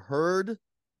wouldn't have heard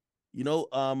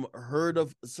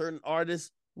of certain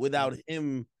artists without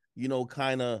him,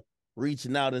 kind of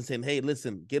reaching out and saying, "Hey,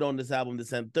 listen, get on this album,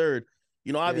 this and third."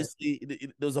 Yeah. Obviously,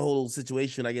 there was a whole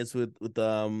situation, I guess, with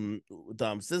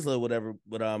Sizzler or whatever.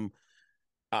 But I'm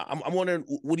wondering,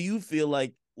 what do you feel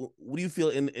like? What do you feel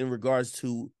in regards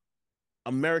to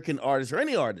American artists or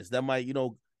any artist that might,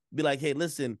 be like, "Hey,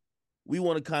 listen, we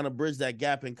want to kind of bridge that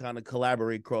gap and kind of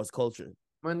collaborate cross culture."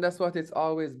 Man, that's what it's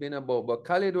always been about. But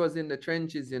Khalid was in the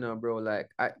trenches, bro. Like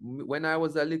when I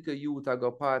was a little youth, I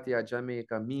go party at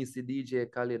Jamaica. Me see DJ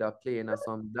Khalid a playing at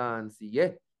some dance. Yeah.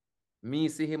 Me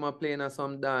see him a playing at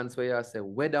some dance where I say,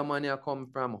 where the money a come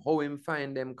from, how him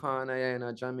find them corner here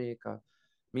in Jamaica.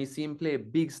 Me see him play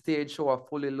big stage show,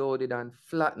 fully loaded and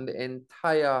flatten the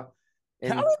entire,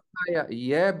 Khaled?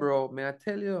 yeah, bro, may I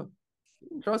tell you.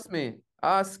 Trust me.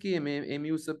 Ask him. Him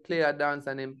used to play a dance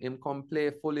and him come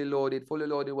play Fully Loaded. Fully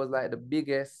Loaded was like the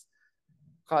biggest,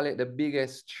 call it the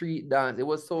biggest street dance. It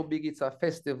was so big, it's a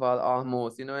festival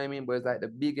almost. You know what I mean? But it's like the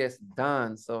biggest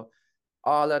dance. So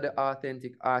all of the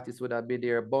authentic artists would have been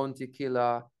there. Bounty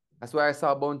Killer. That's why I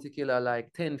saw Bounty Killer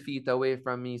like 10 feet away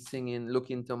from me singing, look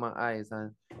into my eyes.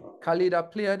 And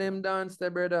Khalida play them dance, the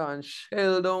brother, and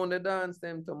shell down the dance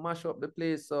them to mash up the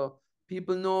place. So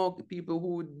people know, people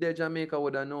who de Jamaica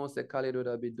would have known say Khalid would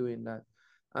have been doing that.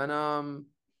 And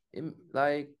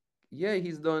like, yeah,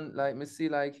 he's done like me see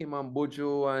like him and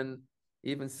Bojo and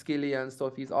even Skilly and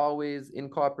stuff. He's always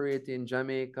incorporating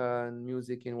Jamaican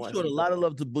music in He what showed he a does. lot of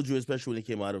love to Buju, especially when he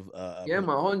came out of Yeah,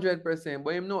 man, 100%.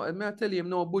 But him know, I tell you, him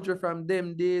know Butcher from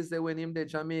them days when him the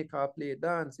Jamaica play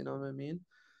dance, you know what I mean?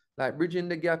 Like bridging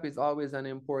the gap is always an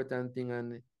important thing,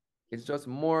 and it's just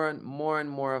more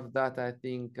of that I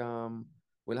think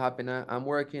will happen. I'm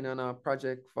working on a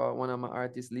project for one of my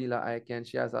artists, Leela Iken.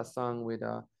 She has a song with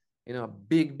a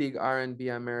big R&B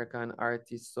American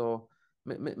artist. So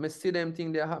me see them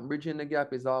thing they happen. Bridging the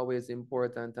gap is always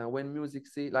important, and when music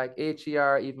see like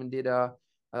HER even did a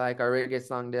like a reggae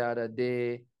song the other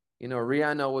day. You know,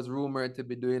 Rihanna was rumored to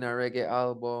be doing a reggae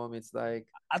album. It's like,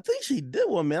 I think she did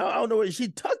one, man. I don't know where she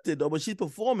tucked it though, but she's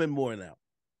performing more now.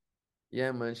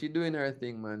 yeah, man, she doing her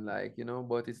thing, man. Like,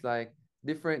 but it's like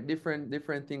different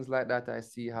things like that I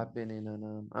see happening,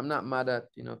 and I'm not mad at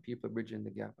people bridging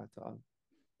the gap at all.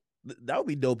 That would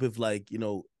be dope if, like,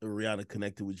 Rihanna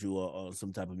connected with you on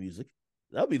some type of music.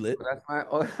 That would be lit. That's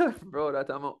my bro. That's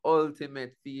my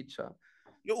ultimate feature.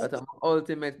 Yo, That's my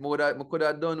ultimate. I could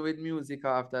have done with music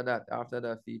after that. After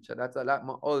that feature, that's like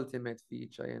my ultimate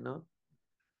feature.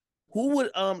 who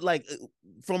would like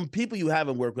from people you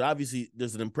haven't worked with? Obviously,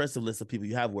 there's an impressive list of people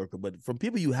you have worked with, but from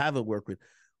people you haven't worked with,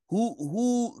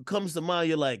 who comes to mind?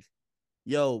 You're like,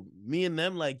 yo, me and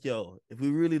them, like, yo, if we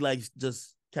really like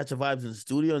just catch a vibes in the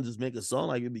studio and just make a song,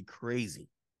 like it'd be crazy.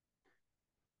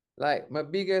 Like my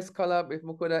biggest collab, if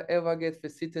I could have ever get for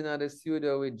sitting at the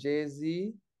studio with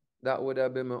Jay-Z, that would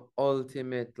have been my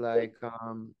ultimate, like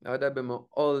that would have been my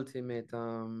ultimate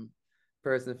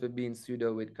person for being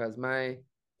studio with, because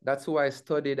that's who I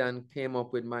studied and came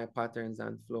up with my patterns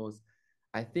and flows.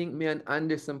 I think me and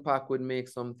Anderson Paak would make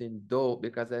something dope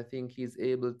because I think he's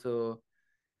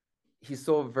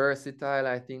so versatile.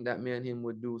 I think that me and him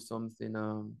would do something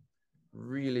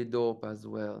really dope as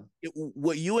well.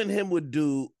 What you and him would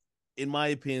do, in my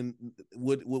opinion,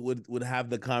 would have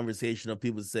the conversation of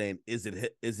people saying, is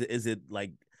it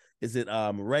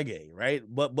reggae, right?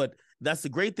 But that's the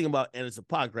great thing about Anderson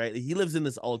Paak, right? He lives in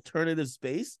this alternative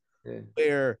space Yeah.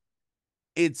 where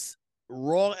it's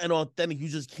raw and authentic. You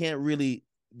just can't really.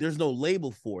 There's no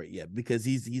label for it yet because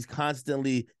he's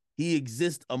constantly he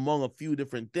exists among a few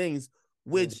different things,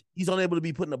 Yeah. which he's unable to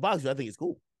be put in a box. I think it's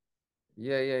cool.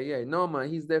 Yeah. No, man,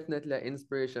 he's definitely an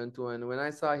inspiration too. And when I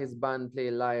saw his band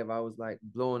play live, I was like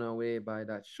blown away by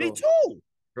that Me show. too.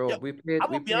 Bro, Yeah, I'm we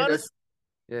gonna be played a honest.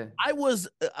 yeah, I was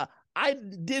I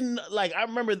didn't like. I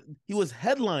remember he was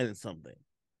headlining something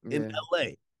in yeah,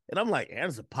 L.A. and I'm like,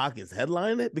 Anderson Paak is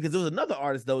headlining it because there was another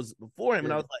artist that was before him,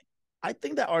 and I yeah, was like, I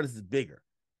think that artist is bigger.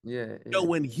 yeah, Yo, yeah.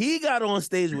 when he got on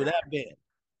stage with that band,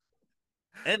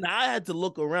 and I had to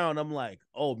look around, I'm like,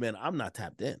 oh man, I'm not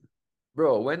tapped in.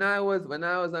 Bro, when I was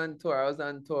on tour, I was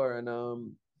on tour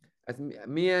and as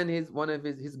me and his one of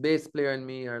his bass player and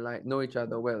me are like know each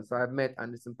other well. So I've met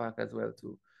Anderson Paak as well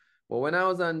too. But when I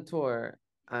was on tour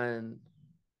and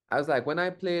I was like when I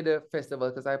played the festival,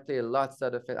 because I played lots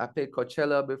of I played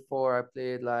Coachella before, I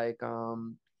played like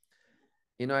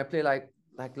I played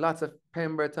like lots of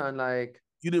Pemberton, like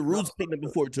You did no, Roots Picnic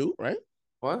before too, right?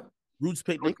 what? Roots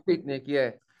Picnic. Roots Picnic,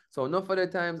 yeah. So enough of the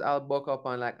times I'll buck up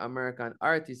on like American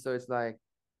artists. So it's like,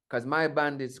 cause my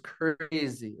band is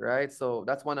crazy, right? So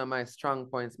that's one of my strong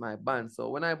points, my band. So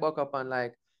when I buck up on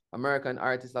like American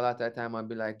artists, a lot of the time I'll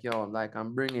be like, yo, like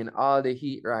I'm bringing all the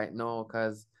heat right now,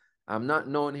 cause I'm not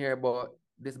known here, but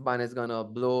this band is gonna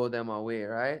blow them away,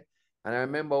 right? And I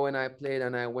remember when I played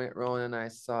and I went around and I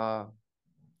saw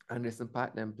Anderson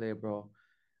Paak them play, bro.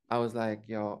 I was like,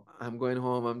 yo, I'm going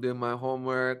home. I'm doing my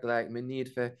homework. Like, me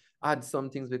need to add some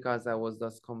things because I was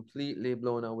just completely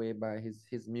blown away by his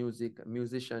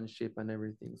musicianship, and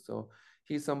everything. So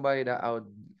he's somebody that I would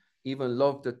even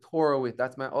love to tour with.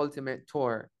 That's my ultimate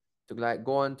tour. To like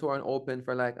go on tour and open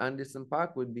for like Anderson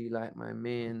Paak would be like my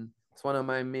main. It's one of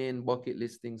my main bucket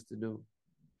list things to do.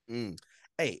 Mm.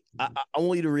 Hey, I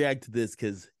want you to react to this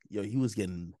because he was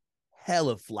getting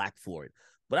hella flack for it,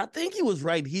 but I think he was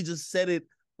right. He just said it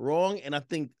wrong, and I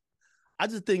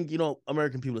just think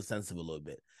American people are sensitive a little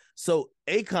bit. So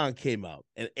Akon came out,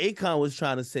 and Akon was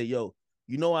trying to say, "Yo,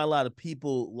 you know, a lot of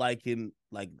people like in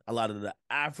like a lot of the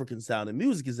African sound and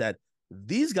music is that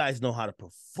these guys know how to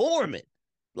perform it.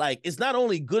 Like it's not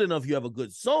only good enough you have a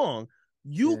good song,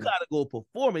 you Yeah. gotta go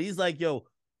perform it. He's like, yo,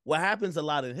 what happens a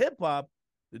lot in hip hop,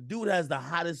 the dude has the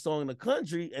hottest song in the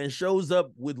country and shows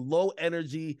up with low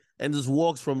energy and just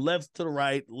walks from left to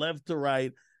right,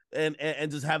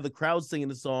 and just have the crowd singing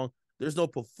the song. There's no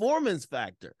performance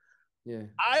factor. Yeah.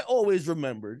 I always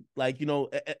remembered, like, you know,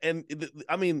 and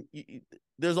I mean,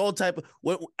 there's all type of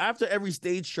after every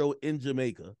stage show in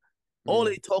Jamaica, all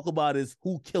Yeah. they talk about is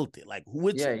who killed it, like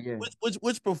which Yeah. Yeah.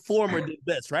 which performer did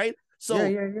best, right? Yeah. So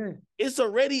Yeah. Yeah. it's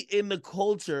already in the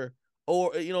culture,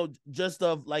 or you know, just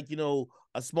of like, you know,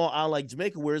 a small island like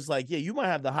Jamaica, where it's like, yeah, you might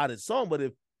have the hottest song, but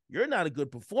if you're not a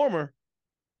good performer,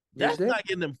 You're that's dead. not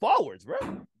getting them forwards,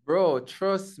 bro. Bro,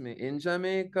 trust me, in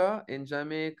Jamaica,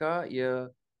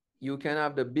 you can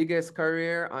have the biggest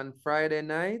career on Friday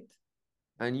night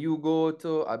and you go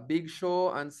to a big show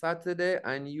on Saturday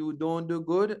and you don't do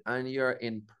good and you're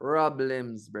in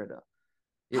problems, brother.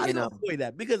 You're How do in you a avoid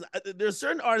that? Because there's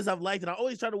certain artists I've liked, and I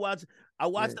always try to watch. I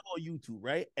watch yeah, them on YouTube,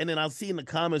 right? And then I'll see in the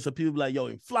comments where people be like, "Yo,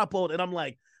 in flop out," and I'm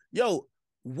like, "Yo,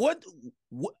 what?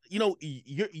 You know,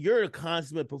 you're a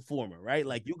consummate performer, right?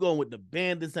 Like you're going with the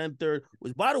band this and third.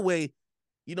 Which, by the way,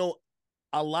 you know,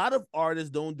 a lot of artists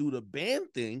don't do the band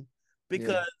thing yeah.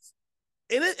 because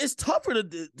it's tougher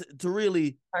to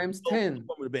really Times go 10.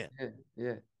 perform with a band. Yeah,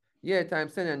 yeah. Yeah,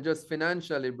 times 10 and just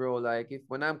financially, bro. Like if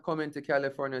when I'm coming to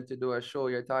California to do a show,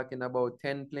 you're talking about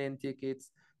 10 plane tickets,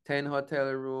 10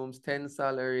 hotel rooms, 10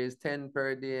 salaries, 10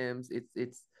 per diems.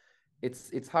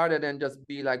 It's harder than just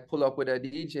be like pull up with a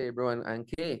DJ, bro, and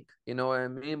cake. You know what I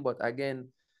mean? But again,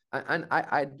 and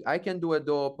I can do a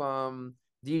dope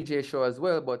DJ show as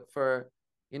well, but for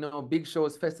big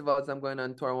shows, festivals, I'm going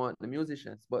on tour, I want the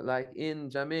musicians. But like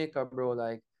in Jamaica, bro,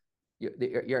 like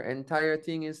your entire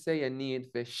thing is say you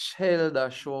need to shell the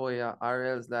show, yeah, or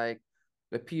else like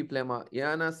the people you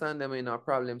understand them in a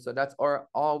problem. So that's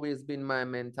always been my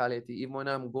mentality. Even when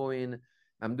I'm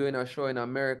doing a show in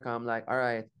America, I'm like, all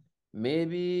right,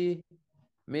 maybe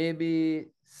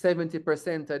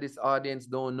 70% of this audience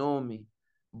don't know me.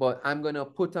 But I'm gonna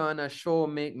put on a show,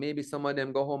 make maybe some of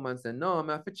them go home and say, no, man,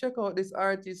 I have to check out this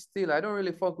artist still. I don't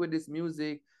really fuck with this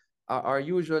music or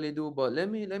usually do, but let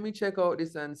me check out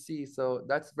this and see. So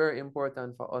that's very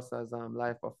important for us as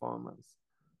live performers.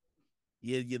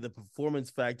 Yeah, the performance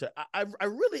factor. I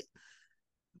really,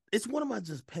 it's one of my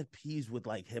just pet peeves with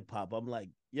like hip hop. I'm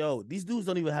like, yo, these dudes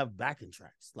don't even have backing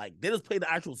tracks. Like they just play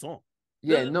the actual song.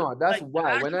 Yeah, no, that's Like the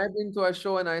why. When actual, I've been to a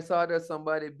show and I saw that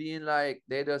somebody being like,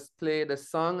 they just play the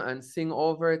song and sing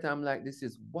over it, I'm like, this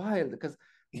is wild because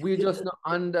we just not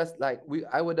understand. Like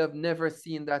I would have never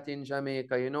seen that in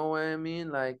Jamaica. You know what I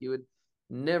mean? Like you would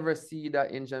never see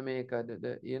that in Jamaica.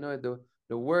 The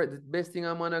word, the best thing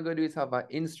I'm gonna go do is have an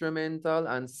instrumental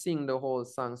and sing the whole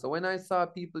song. So when I saw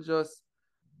people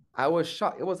I was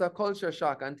shocked. It was a culture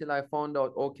shock until I found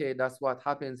out, okay, that's what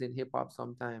happens in hip hop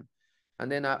sometimes.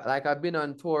 And then I've been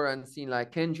on tour and seen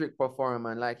like Kendrick perform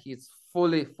and like he's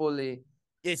fully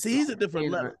yeah. See, he's a like different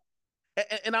in level.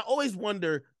 And I always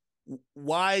wonder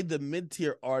why the mid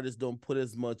tier artists don't put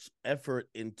as much effort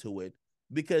into it,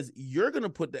 because you're gonna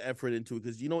put the effort into it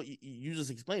because you know you just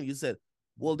explained. You said,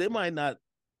 well, they might not.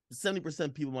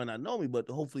 70% people might not know me, but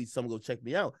hopefully some go check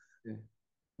me out. yeah.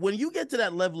 When you get to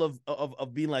that level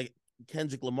of being like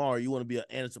Kendrick Lamar, you want to be an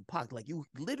Anderson .Paak, like you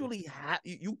literally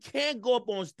you can't go up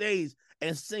on stage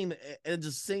and sing and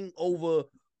just sing over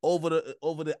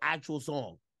the actual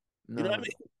song. You know what I No,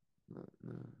 mean? no,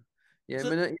 no. Yeah,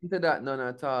 So I'm not into that none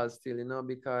at all still,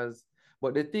 because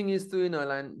but the thing is too,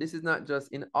 and this is not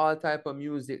just in all type of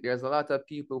music. There's a lot of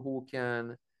people who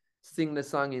can sing the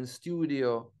song in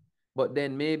studio, but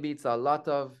then maybe it's a lot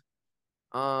of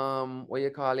what you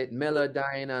call it,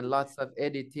 melodyne and lots of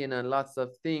editing and lots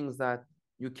of things that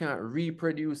you can't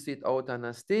reproduce it out on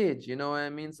a stage, you know what I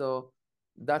mean? So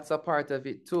that's a part of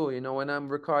it too. When I'm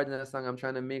recording a song, I'm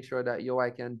trying to make sure that I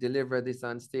can deliver this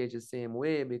on stage the same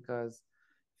way, because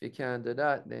if you can't do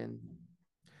that, then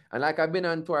and like I've been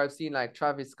on tour, I've seen like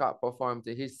Travis Scott perform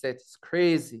to his set. It's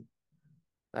crazy.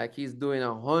 Like he's doing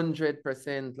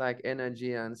 100% like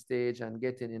energy on stage and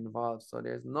getting involved. So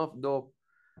there's enough dope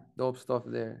stuff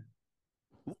there.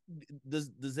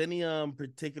 does any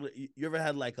particular, you ever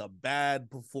had like a bad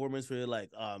performance where you're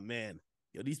like, oh man,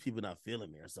 yo, these people not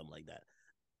feeling me or something like that?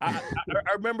 I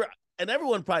remember, and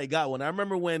everyone probably got one. I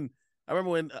remember when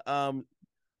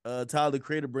Tyler the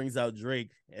Creator brings out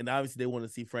Drake, and obviously they want to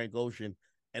see Frank Ocean,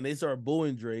 and they start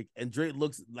booing Drake, and Drake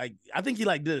looks like, I think he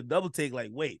like did a double take,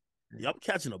 like, wait, Yeah, I'm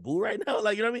catching a boo right now.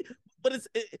 Like, you know what I mean? But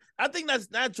I think that's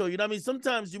natural. You know what I mean?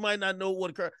 Sometimes you might not know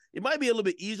what occur. It might be a little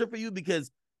bit easier for you because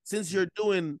since you're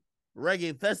doing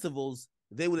reggae festivals,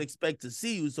 they would expect to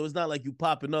see you. So it's not like you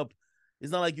popping up.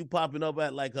 It's not like you popping up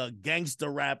at like a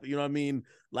gangster rap. You know what I mean?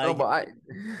 No, Like, but I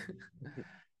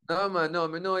no man, no,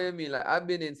 I know what you mean. Like I've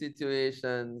been in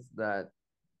situations that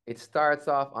it starts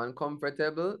off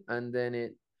uncomfortable and then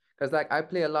it because like I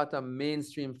play a lot of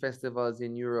mainstream festivals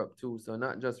in Europe too. So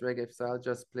not just reggae, so I'll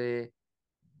just play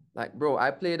like bro,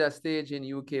 I played a stage in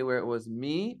UK where it was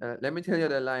me. Let me tell you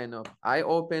the lineup. I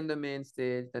opened the main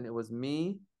stage, then it was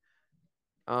me,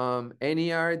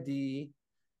 NERD,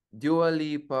 Dua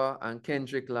Lipa and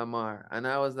Kendrick Lamar. And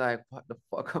I was like, what the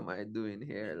fuck am I doing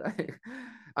here? Like,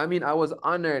 I mean, I was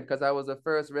honored because I was the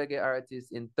first reggae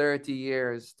artist in 30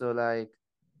 years to like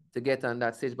to get on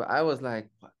that stage. But I was like,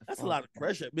 what the that's a fuck? lot of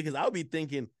pressure because I'll be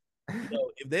thinking,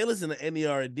 if they listen to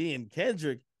NERD and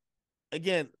Kendrick,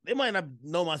 again, they might not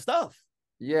know my stuff.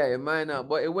 Yeah, it might not,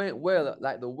 but it went well.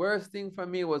 Like the worst thing for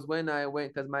me was when I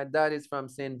went because my dad is from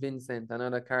St. Vincent,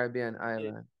 another Caribbean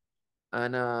island.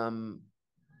 And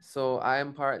so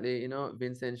I'm partly,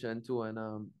 Vincentian too.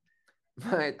 And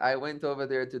I went over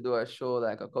there to do a show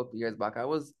like a couple years back. I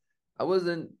wasn't,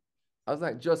 I was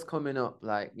like just coming up,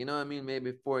 like, you know what I mean?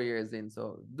 Maybe 4 years in.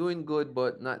 So doing good,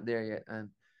 but not there yet. And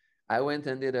I went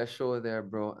and did a show there,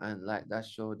 bro. And like that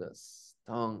show just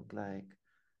stunk. Like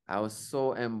I was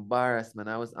so embarrassed, man.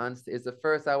 I was on stage. It's the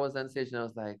first I was on stage and I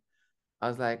was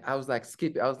like,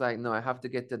 skip it. I was like, no, I have to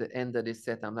get to the end of this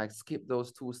set. I'm like, skip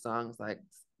those two songs. Like,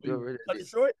 You get rid of cut it this.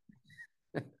 short.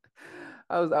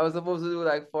 I was supposed to do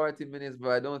like 40 minutes, but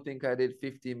I don't think I did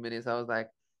 15 minutes. I was like,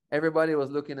 everybody was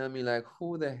looking at me like,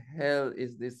 who the hell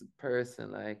is this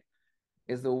person? Like,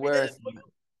 it's the They did it worst. for you.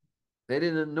 They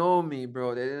didn't know me,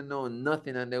 bro. They didn't know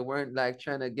nothing, and they weren't like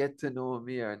trying to get to know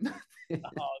me or nothing.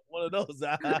 One of those.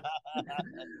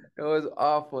 It was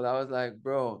awful. I was like,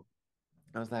 bro,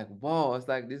 I was like, wow. I was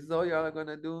like, this is all y'all are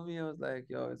gonna do me. I was like,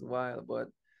 yo, it's wild, but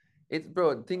it's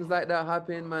bro, things like that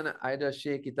happen, man. I just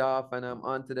shake it off and I'm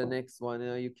on to the next one. You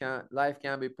know, you can't life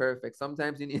can't be perfect.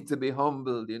 Sometimes you need to be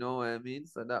humbled, you know what I mean?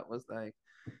 So that was like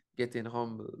getting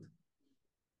humbled.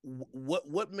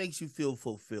 What makes you feel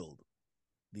fulfilled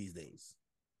these days?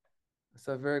 It's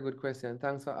a very good question.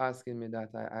 Thanks for asking me that.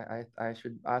 I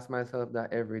should ask myself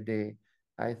that every day.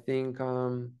 I think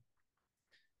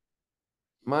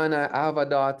man, I have a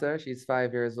daughter, she's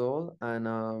 5 years old, and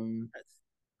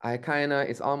I kinda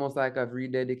it's almost like I've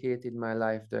rededicated my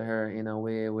life to her in a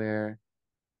way where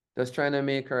just trying to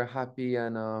make her happy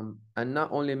and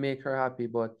not only make her happy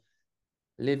but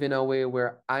live in a way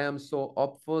where I am so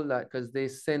upful that because they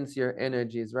sense your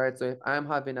energies, right? So if I'm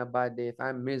having a bad day, if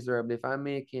I'm miserable, if I'm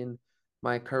making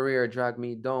my career drag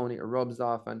me down, it rubs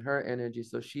off on her energy.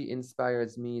 So she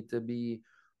inspires me to be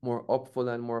more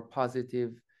upful and more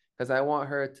positive because I want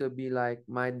her to be like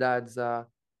my dad's a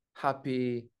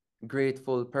happy,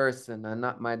 grateful person and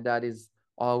not my dad is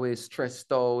always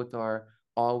stressed out or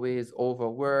always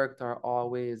overworked or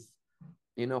always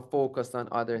focused on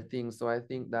other things. So I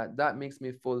think that that makes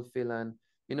me fulfill. And,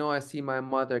 I see my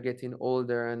mother getting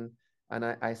older and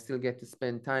I still get to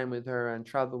spend time with her and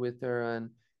travel with her.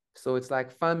 And so it's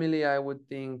like family, I would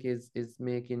think is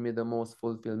making me the most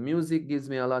fulfilled. Music gives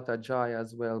me a lot of joy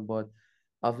as well. But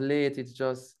of late, it's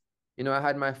just, I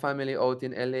had my family out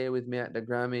in LA with me at the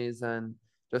Grammys and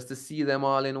just to see them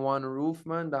all in one roof,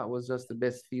 man, that was just the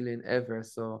best feeling ever.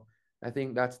 So I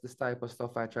think that's the type of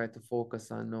stuff I try to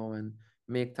focus on now and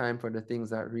make time for the things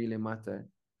that really matter.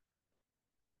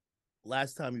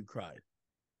 Last time you cried,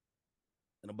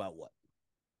 and about what?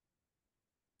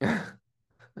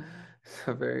 It's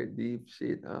a very deep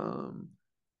shit.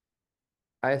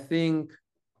 I think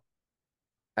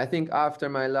I think after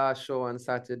my last show on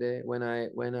Saturday, when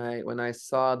I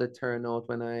saw the turnout,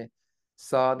 when I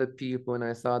saw the people, when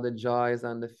I saw the joys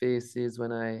on the faces,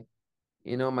 when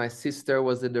my sister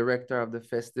was the director of the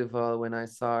festival. When I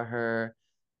saw her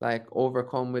like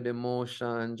overcome with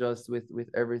emotion, just with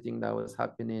everything that was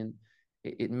happening,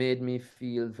 it made me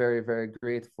feel very, very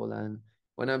grateful. And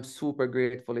when I'm super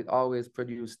grateful, it always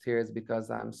produces tears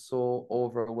because I'm so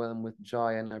overwhelmed with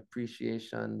joy and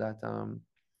appreciation that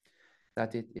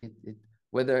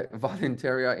whether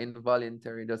voluntary or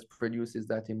involuntary just produces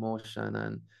that emotion.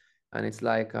 And it's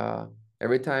like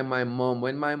every time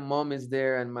when my mom is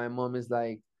there and my mom is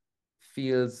like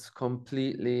feels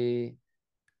completely,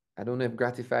 I don't know if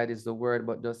gratified is the word,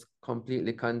 but just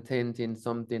completely content in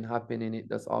something happening, it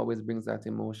just always brings that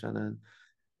emotion.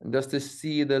 And just to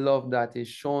see the love that is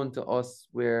shown to us,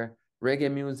 where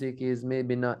reggae music is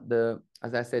maybe not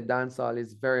as I said, dancehall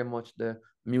is very much the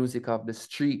music of the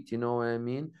street, you know what I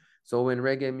mean? So when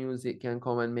reggae music can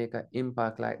come and make an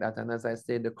impact like that, and as I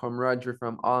said, the camaraderie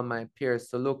from all my peers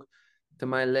to look to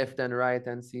my left and right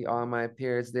and see all my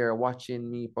peers there watching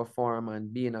me perform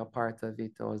and being a part of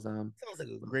it was Sounds like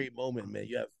a great moment, man.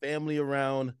 You have family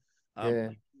around, yeah,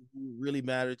 people who really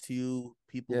matter to you,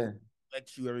 people who yeah.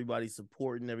 respect you, everybody's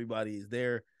supporting, everybody is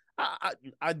there.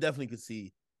 I definitely could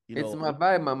see, you It's know, my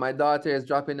vibe, man. My daughter is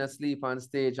dropping asleep on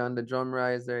stage on the drum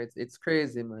riser. It's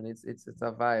crazy, man. It's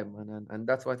a vibe, man, and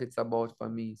that's what it's about for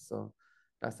me. So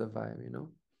that's a vibe, you know.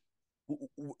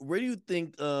 where do you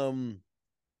think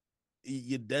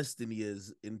your destiny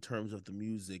is in terms of the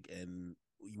music and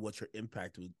what your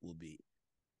impact will be?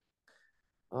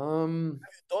 Um,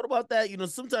 Thought about that? You know,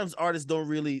 sometimes artists don't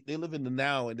really they live in the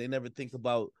now and they never think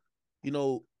about, you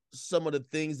know, some of the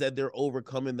things that they're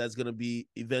overcoming that's gonna be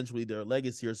eventually their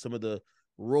legacy or some of the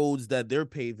roads that they're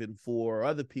paving for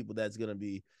other people that's gonna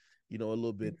be, you know, a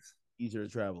little bit it's easier to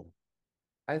travel.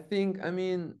 I think I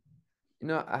mean, you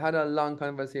know, I had a long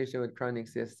conversation with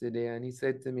Chronix yesterday, and he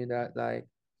said to me that like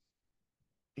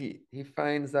he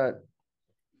finds that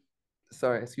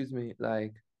sorry, excuse me,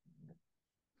 like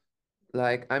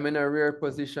I'm in a rare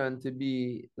position to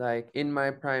be like in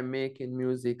my prime making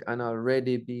music and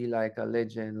already be like a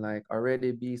legend, like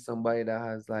already be somebody that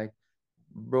has like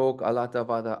broke a lot of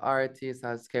other artists,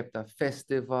 has kept a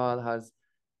festival, has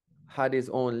had his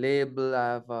own label,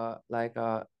 have a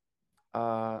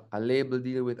label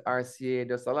deal with RCA.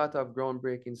 There's a lot of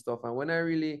groundbreaking stuff. And when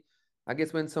I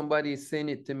guess when somebody is saying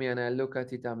it to me and I look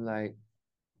at it, I'm like,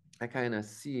 I kind of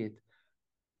see it.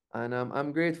 And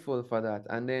I'm grateful for that.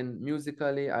 And then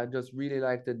musically, I just really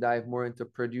like to dive more into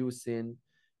producing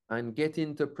and get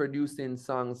into producing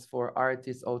songs for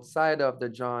artists outside of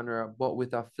the genre, but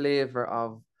with a flavor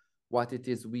of what it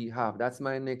is we have. That's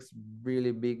my next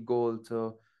really big goal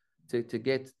to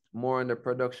get more on the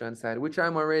production side, which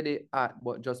I'm already at,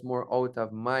 but just more out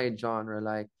of my genre,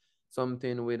 like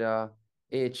something with a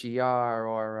HER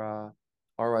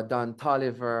or a Don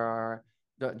Toliver or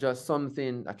just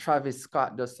something, a Travis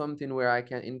Scott, just something where I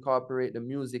can incorporate the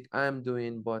music I'm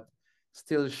doing, but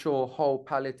still show how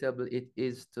palatable it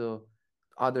is to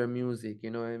other music,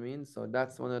 you know what I mean? So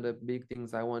that's one of the big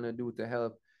things I want to do to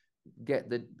help get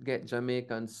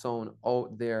Jamaican sound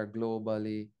out there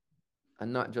globally,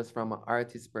 and not just from an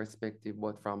artist perspective,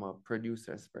 but from a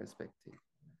producer's perspective.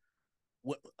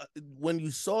 When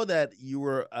you saw that you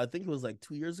were, I think it was like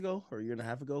 2 years ago or a year and a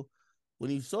half ago, when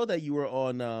you saw that you were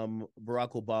on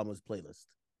Barack Obama's playlist,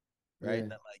 right? Yeah,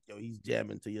 That like, yo, he's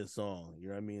jamming to your song, you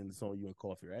know what I mean? The song You and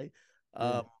Coffee, right?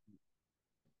 yeah. Um,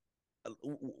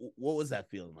 what was that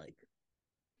feeling like?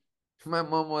 My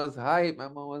mom was hype. My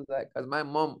mom was like, because my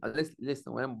mom,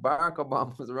 listen, when Barack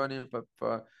Obama was running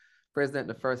for president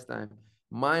the first time,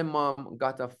 my mom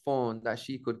got a phone that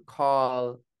she could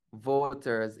call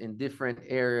voters in different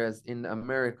areas in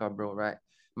America, bro, right?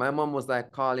 My mom was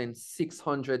like calling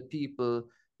 600 people.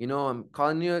 You know, I'm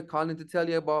calling to tell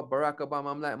you about Barack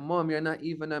Obama. I'm like, Mom, you're not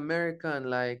even American.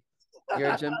 Like,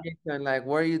 you're Jamaican. Like,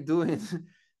 what are you doing?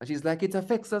 And she's like, it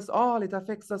affects us all. It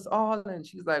affects us all. And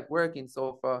she's like working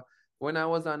so far when I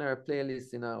was on her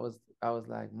playlist, you know, I was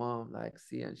like, Mom, like,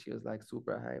 see, and she was like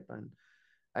super hype. And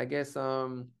I guess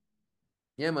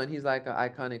yeah, man, he's like an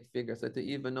iconic figure. So to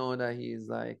even know that he's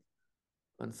like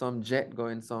on some jet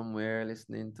going somewhere,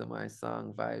 listening to my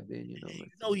song, vibing, you know, You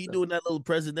it's, know, he doing that little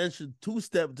presidential two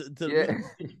step to the yeah.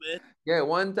 music, man. Yeah,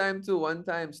 one time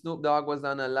Snoop Dogg was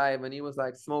on a live and he was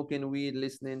like smoking weed,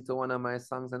 listening to one of my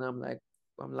songs, and I'm like,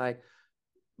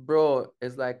 bro,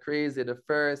 it's like crazy. The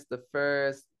first,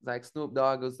 like Snoop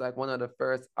Dogg was like one of the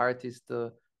first artists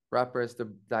to rappers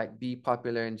to like be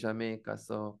popular in Jamaica.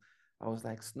 So I was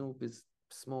like, Snoop is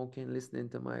smoking, listening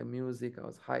to my music. I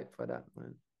was hyped for that,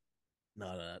 man.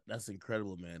 No, that's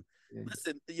incredible, man. Yeah,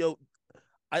 Listen, yo,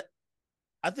 I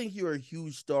I think you're a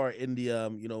huge star in the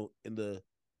you know, in the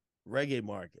reggae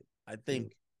market. I yeah,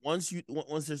 think once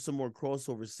there's some more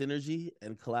crossover synergy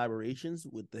and collaborations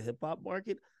with the hip hop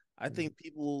market, I yeah, think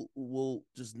people will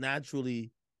just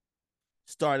naturally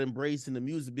start embracing the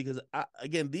music because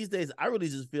again these days I really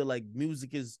just feel like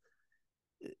music is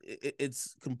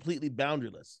it's completely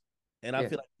boundaryless, and I yeah.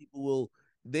 feel like people will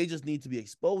they just need to be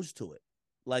exposed to it.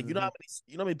 Like Mm-hmm. you know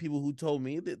how many people who told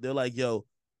me that they're like, yo,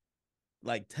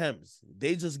 like Thames.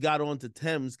 They just got onto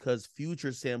Thames because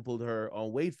Future sampled her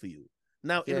on Wait for You.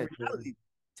 Now, in Yeah, true. reality,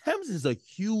 Thames is a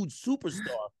huge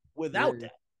superstar without Yeah,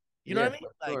 that. You know yeah, what I mean?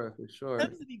 for Like sure, for sure.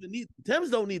 Thames didn't even need Thames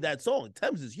don't need that song.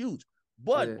 Thames is huge.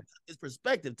 But Yeah, his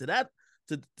perspective to that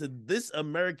to this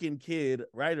American kid,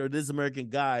 right? Or this American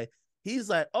guy, he's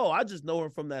like, oh, I just know her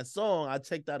from that song. I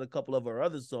checked out a couple of her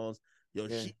other songs. Yo,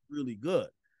 yeah, she's really good.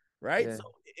 Right? yeah, So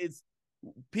it's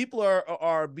people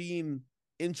are being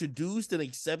introduced and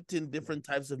accepting different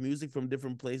types of music from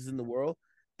different places in the world.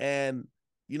 And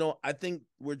I think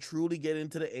we're truly getting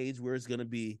to the age where it's going to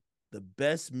be the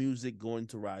best music going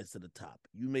to rise to the top.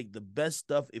 You make the best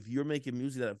stuff if you're making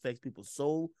music that affects people's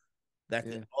soul, that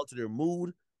can Yeah, alter their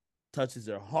mood, touches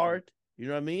their heart. You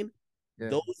know what I mean? yeah.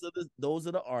 Those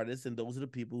are the artists, and those are the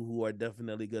people who are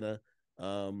definitely gonna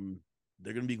um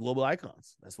they're gonna be global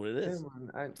icons. That's what it Yeah, is.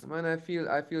 man. I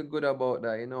feel good about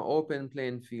that, open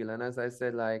playing field. And as I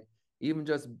said, like even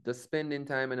just the spending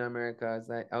time in America, as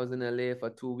I was in LA for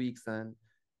 2 weeks, and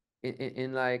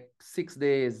in like 6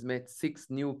 days met six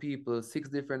new people, six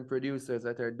different producers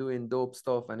that are doing dope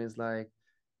stuff. And it's like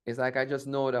I just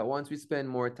know that once we spend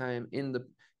more time in the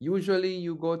usually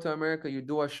you go to America, you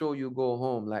do a show, you go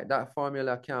home. Like that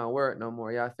formula can't work no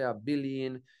more. You have to have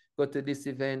billion, go to this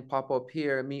event, pop up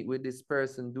here, meet with this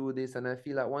person, do this. And I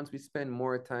feel like once we spend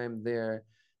more time there,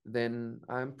 then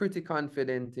I'm pretty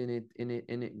confident in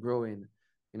it growing.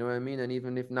 You know what I mean? And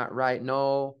even if not right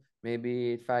now,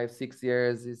 maybe 5, 6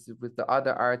 years is with the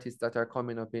other artists that are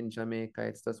coming up in Jamaica.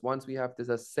 It's just once we have to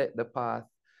just set the path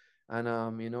and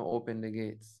open the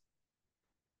gates.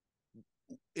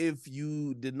 If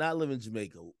you did not live in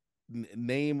Jamaica,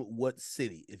 name what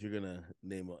city. If you're gonna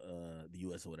name the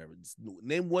U.S. or whatever,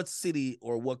 name what city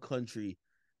or what country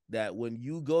that when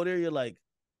you go there, you're like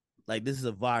this is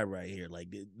a vibe right here.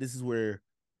 Like this is where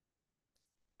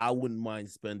I wouldn't mind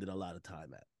spending a lot of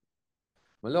time at.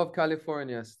 I love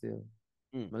California still.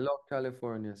 Mm. I love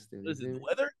California still. You Is see it the me?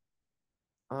 weather?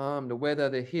 The weather,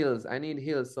 the hills. I need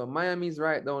hills. So Miami's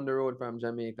right down the road from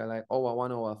Jamaica, like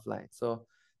 1 hour flight. So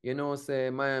say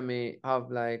Miami have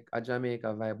like a Jamaica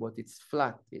vibe, but it's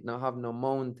flat. It not have no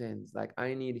mountains. Like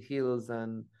I need hills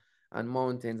and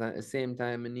mountains, and at the same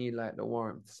time I need like the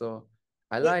warmth. So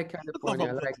I Wait, like look California, I'm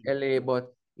I like cutting. LA,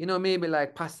 but maybe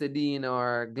like Pasadena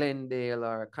or Glendale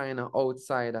or kind of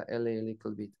outside of LA a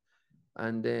little bit.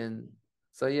 And then,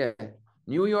 so yeah,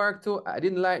 New York too. I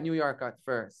didn't like New York at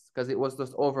first because it was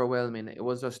just overwhelming. It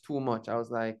was just too much. I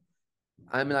was like,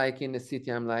 I'm like in the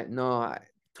city. I'm like, no,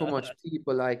 too much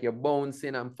people. Like you're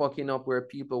bouncing. I'm fucking up where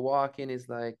people walking. Is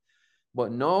like,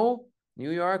 but no,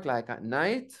 New York, like at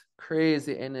night,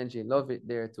 crazy energy. Love it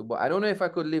there too. But I don't know if I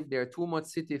could live there. Too much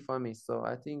city for me. So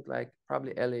I think like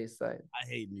probably LA side. I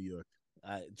hate New York.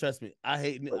 I trust me. I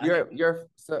hate. But I hate.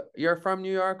 you're from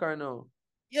New York or no?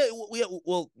 Yeah,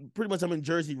 well, pretty much I'm in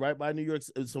Jersey, right by New York,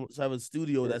 so I have a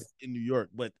studio Yeah, that's in New York.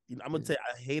 But I'm gonna yeah, tell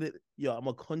you, I hate it. Yo, I'm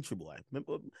a country boy.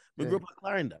 Remember, we yeah. grew up in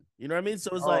Clarendon. You know what I mean?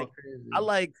 So it's Oh, like I crazy.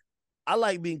 like I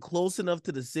like being close enough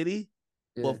to the city,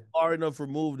 Yeah. but far enough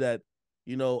removed that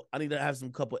I need to have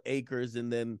some couple acres,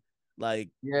 and then like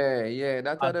Yeah, yeah,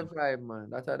 that's I how the vibe, man.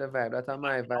 That's how the vibe. That's how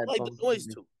my I vibe like the noise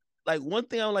completely. too. Like one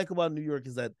thing I don't like about New York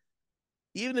is that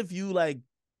even if you like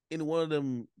in one of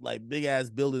them like big ass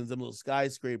buildings, them little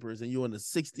skyscrapers, and you're on the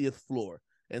 60th floor,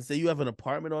 and say you have an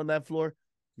apartment on that floor,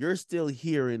 you're still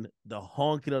hearing the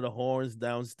honking of the horns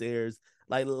downstairs.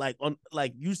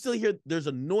 Like you still hear there's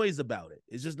a noise about it.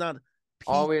 It's just not peace.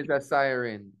 Always a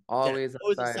siren. Yeah, Always a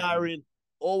always a siren. siren,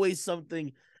 always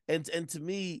something. And to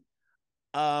me,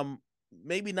 um,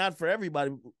 maybe not for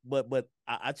everybody, but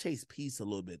I chase peace a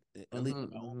little bit, at least Mm-hmm, in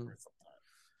my own mm-hmm. personal time.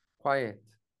 Quiet.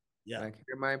 Yeah, Like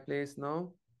here, my place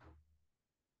now.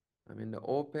 I'm in the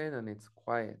open and it's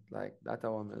quiet. Like that's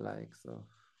how I'm like. So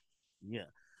yeah.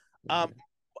 Um,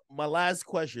 yeah, my last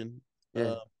question.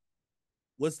 yeah.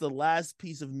 What's the last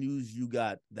piece of news you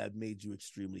got that made you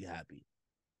extremely happy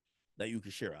that you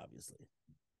can share? Obviously,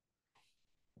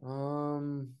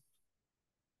 Um,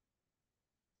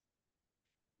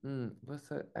 what's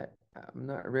that? I'm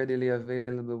not readily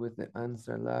available with the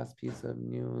answer. Last piece of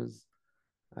news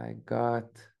I got.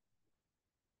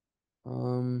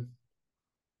 Um,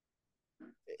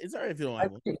 it's alright if you don't I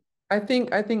have one.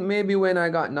 think I think maybe when I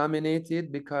got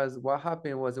nominated, because what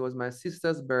happened was it was my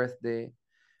sister's birthday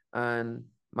and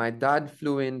my dad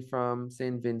flew in from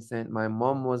St. Vincent. My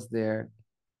mom was there.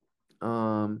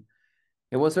 Um,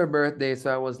 it was her birthday,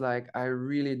 so I was like, I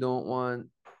really don't want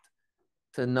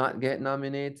to not get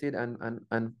nominated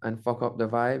and fuck up the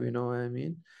vibe, you know what I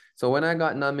mean? So when I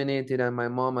got nominated and my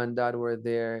mom and dad were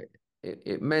there,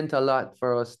 it meant a lot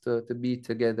for us to be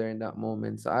together in that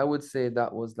moment. So I would say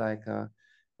that was like a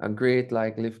great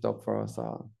like lift up for us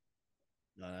all.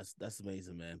 No, that's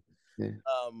amazing, man. Yeah.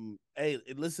 Hey,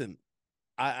 listen,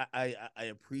 I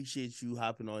appreciate you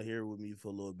hopping on here with me for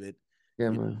a little bit.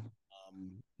 Yeah, You man.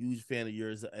 huge fan of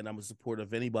yours, and I'm a supporter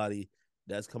of anybody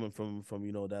that's coming from that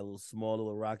little small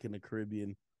little rock in the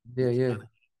Caribbean Yeah, who's yeah. trying to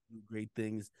do great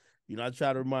things. I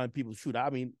try to remind people, shoot, I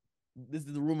mean, this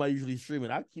is the room I usually stream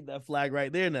in. I keep that flag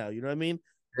right there now. You know what I mean?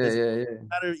 Yeah, It's yeah, yeah.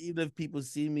 matter even if people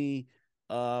see me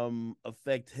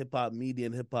affect hip hop media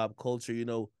and hip hop culture.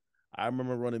 I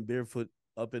remember running barefoot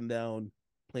up and down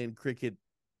playing cricket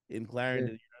in Yeah, Clarendon.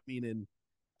 You know what I mean?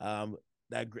 And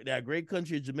that great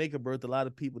country of Jamaica birthed a lot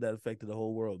of people that affected the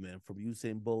whole world, man. From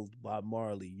Usain Bolt, Bob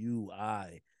Marley,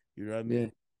 I. You know what I yeah.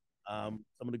 mean?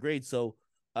 Some of the greats. So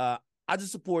uh, I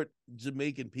just support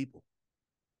Jamaican people.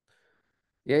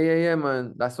 Yeah, yeah, yeah,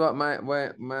 man. That's what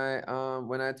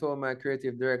when I told my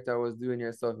creative director I was doing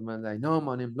your stuff, man, like, no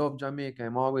man, him love Jamaica.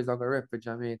 I'm always like a rep for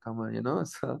Jamaica, man, you know?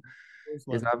 So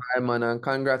Course, it's a man. vibe, man, and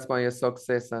congrats on your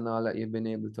success and all that you've been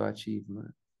able to achieve,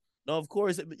 man. No, of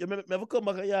course. You never come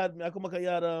back I come back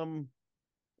in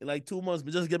like 2 months,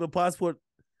 but just get my passport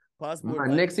Man, like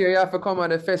next year you have to come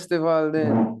at the festival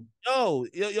then. yo,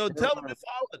 Yeah, tell me man.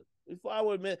 before I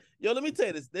would, man. Yo, let me tell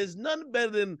you this. There's nothing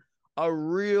better than a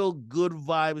real good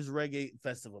vibes reggae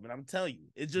festival, man. I'm telling you,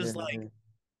 it's Yeah, just like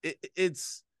yeah.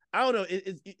 it's I don't know.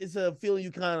 It's a feeling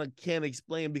you kind of can't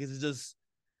explain because there's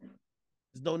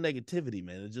no negativity,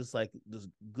 man. It's just like just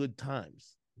good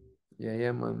times. Yeah,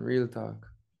 yeah, man. Real talk.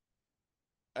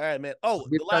 All right, man. Oh,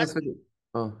 Give thanks for the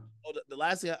oh, the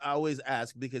last thing I always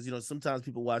ask because sometimes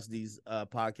people watch these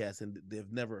podcasts and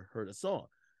they've never heard a song.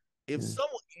 If yeah,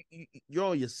 someone you're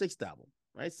on your sixth album,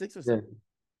 right? Sixth or yeah. seventh,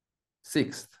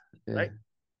 Sixth. Yeah. right?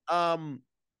 Um,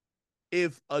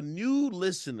 if a new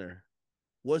listener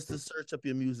was to search up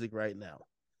your music right now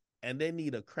and they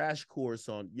need a crash course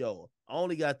on, yo, I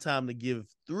only got time to give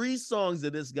 3 songs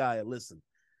to this guy a listen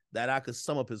that I could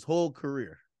sum up his whole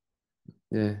career.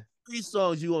 Yeah. 3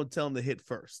 songs you won't tell him to hit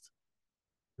first.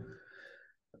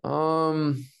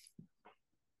 Um,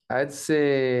 I'd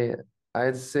say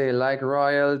I'd say like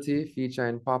Royalty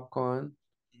featuring Popcorn.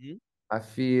 Mm-hmm. I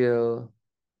feel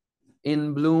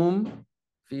In Bloom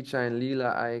featuring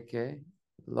Lila Ike.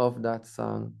 Love that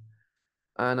song.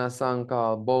 And a song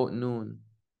called Boat Noon.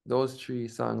 Those 3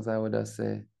 songs I would have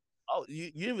say. Oh,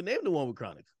 you didn't even name the one with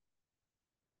Chronics.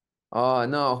 Oh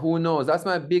no, Who Knows? That's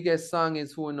my biggest song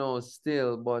is Who Knows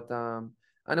still. But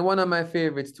and one of my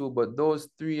favorites too, but those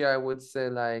 3 I would say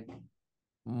like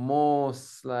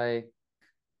most like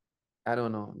I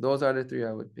don't know. Those are the 3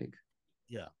 I would pick.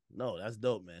 Yeah, no, that's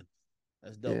dope, man.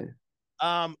 That's dope.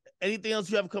 Yeah. Anything else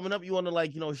you have coming up? You want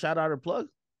to shout out or plug?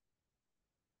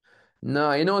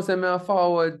 No, say me a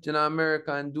forward,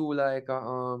 America and do like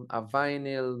a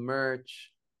vinyl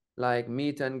merch, like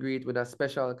meet and greet with a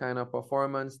special kind of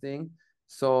performance thing.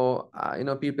 So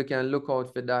people can look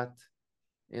out for that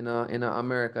in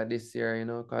America this year,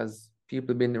 because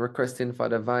people been requesting for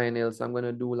the vinyl. So I'm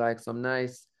gonna do like some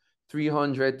nice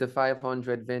 300 to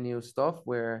 500 venue stuff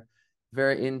where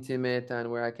very intimate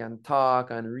and where I can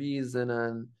talk and reason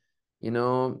and you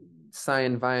know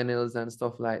sign vinyls and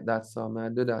stuff like that. So I'm gonna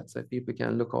do that so people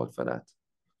can look out for that.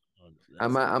 Oh,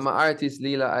 I'm an artist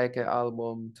Lila Ike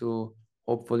album to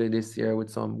hopefully this year with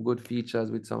some good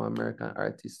features with some American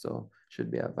artists. So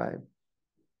should be a vibe.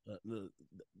 uh,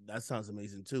 that sounds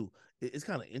amazing too. It's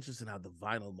kind of interesting how the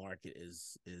vinyl market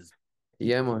is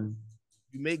Yeah, people. man.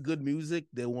 You make good music,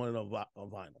 they want it on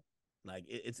vinyl. Like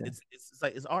it's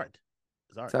like it's art.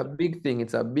 It's It's art. a big thing.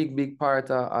 It's a big, big part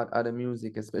of the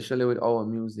music, especially with our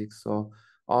music. So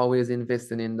always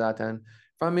investing in that. And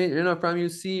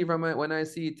when I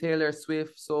see Taylor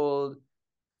Swift sold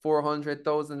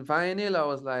 400,000 vinyl, I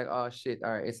was like, oh shit,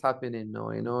 all right, it's happening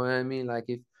now. You know what I mean? Like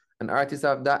if an artist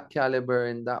of that caliber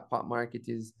in that pop market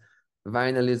is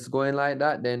vinyl is going like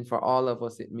that, then for all of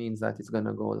us, it means that it's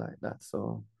gonna go like that.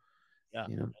 So, Yeah,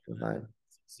 the vibe.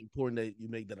 it's important that you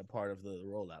make that a part of the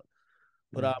rollout.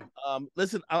 But Yeah.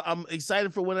 listen, I'm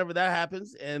excited for whenever that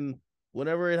happens, and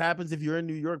whenever it happens, if you're in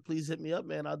New York, please hit me up,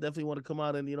 man. I'll definitely want to come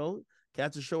out and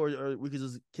catch a show, or we could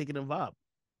just kick it and vibe.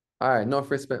 All right,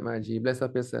 enough respect, my G. Bless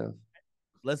up yourself.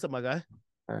 Bless up, my guy.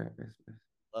 All right, respect.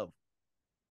 Love.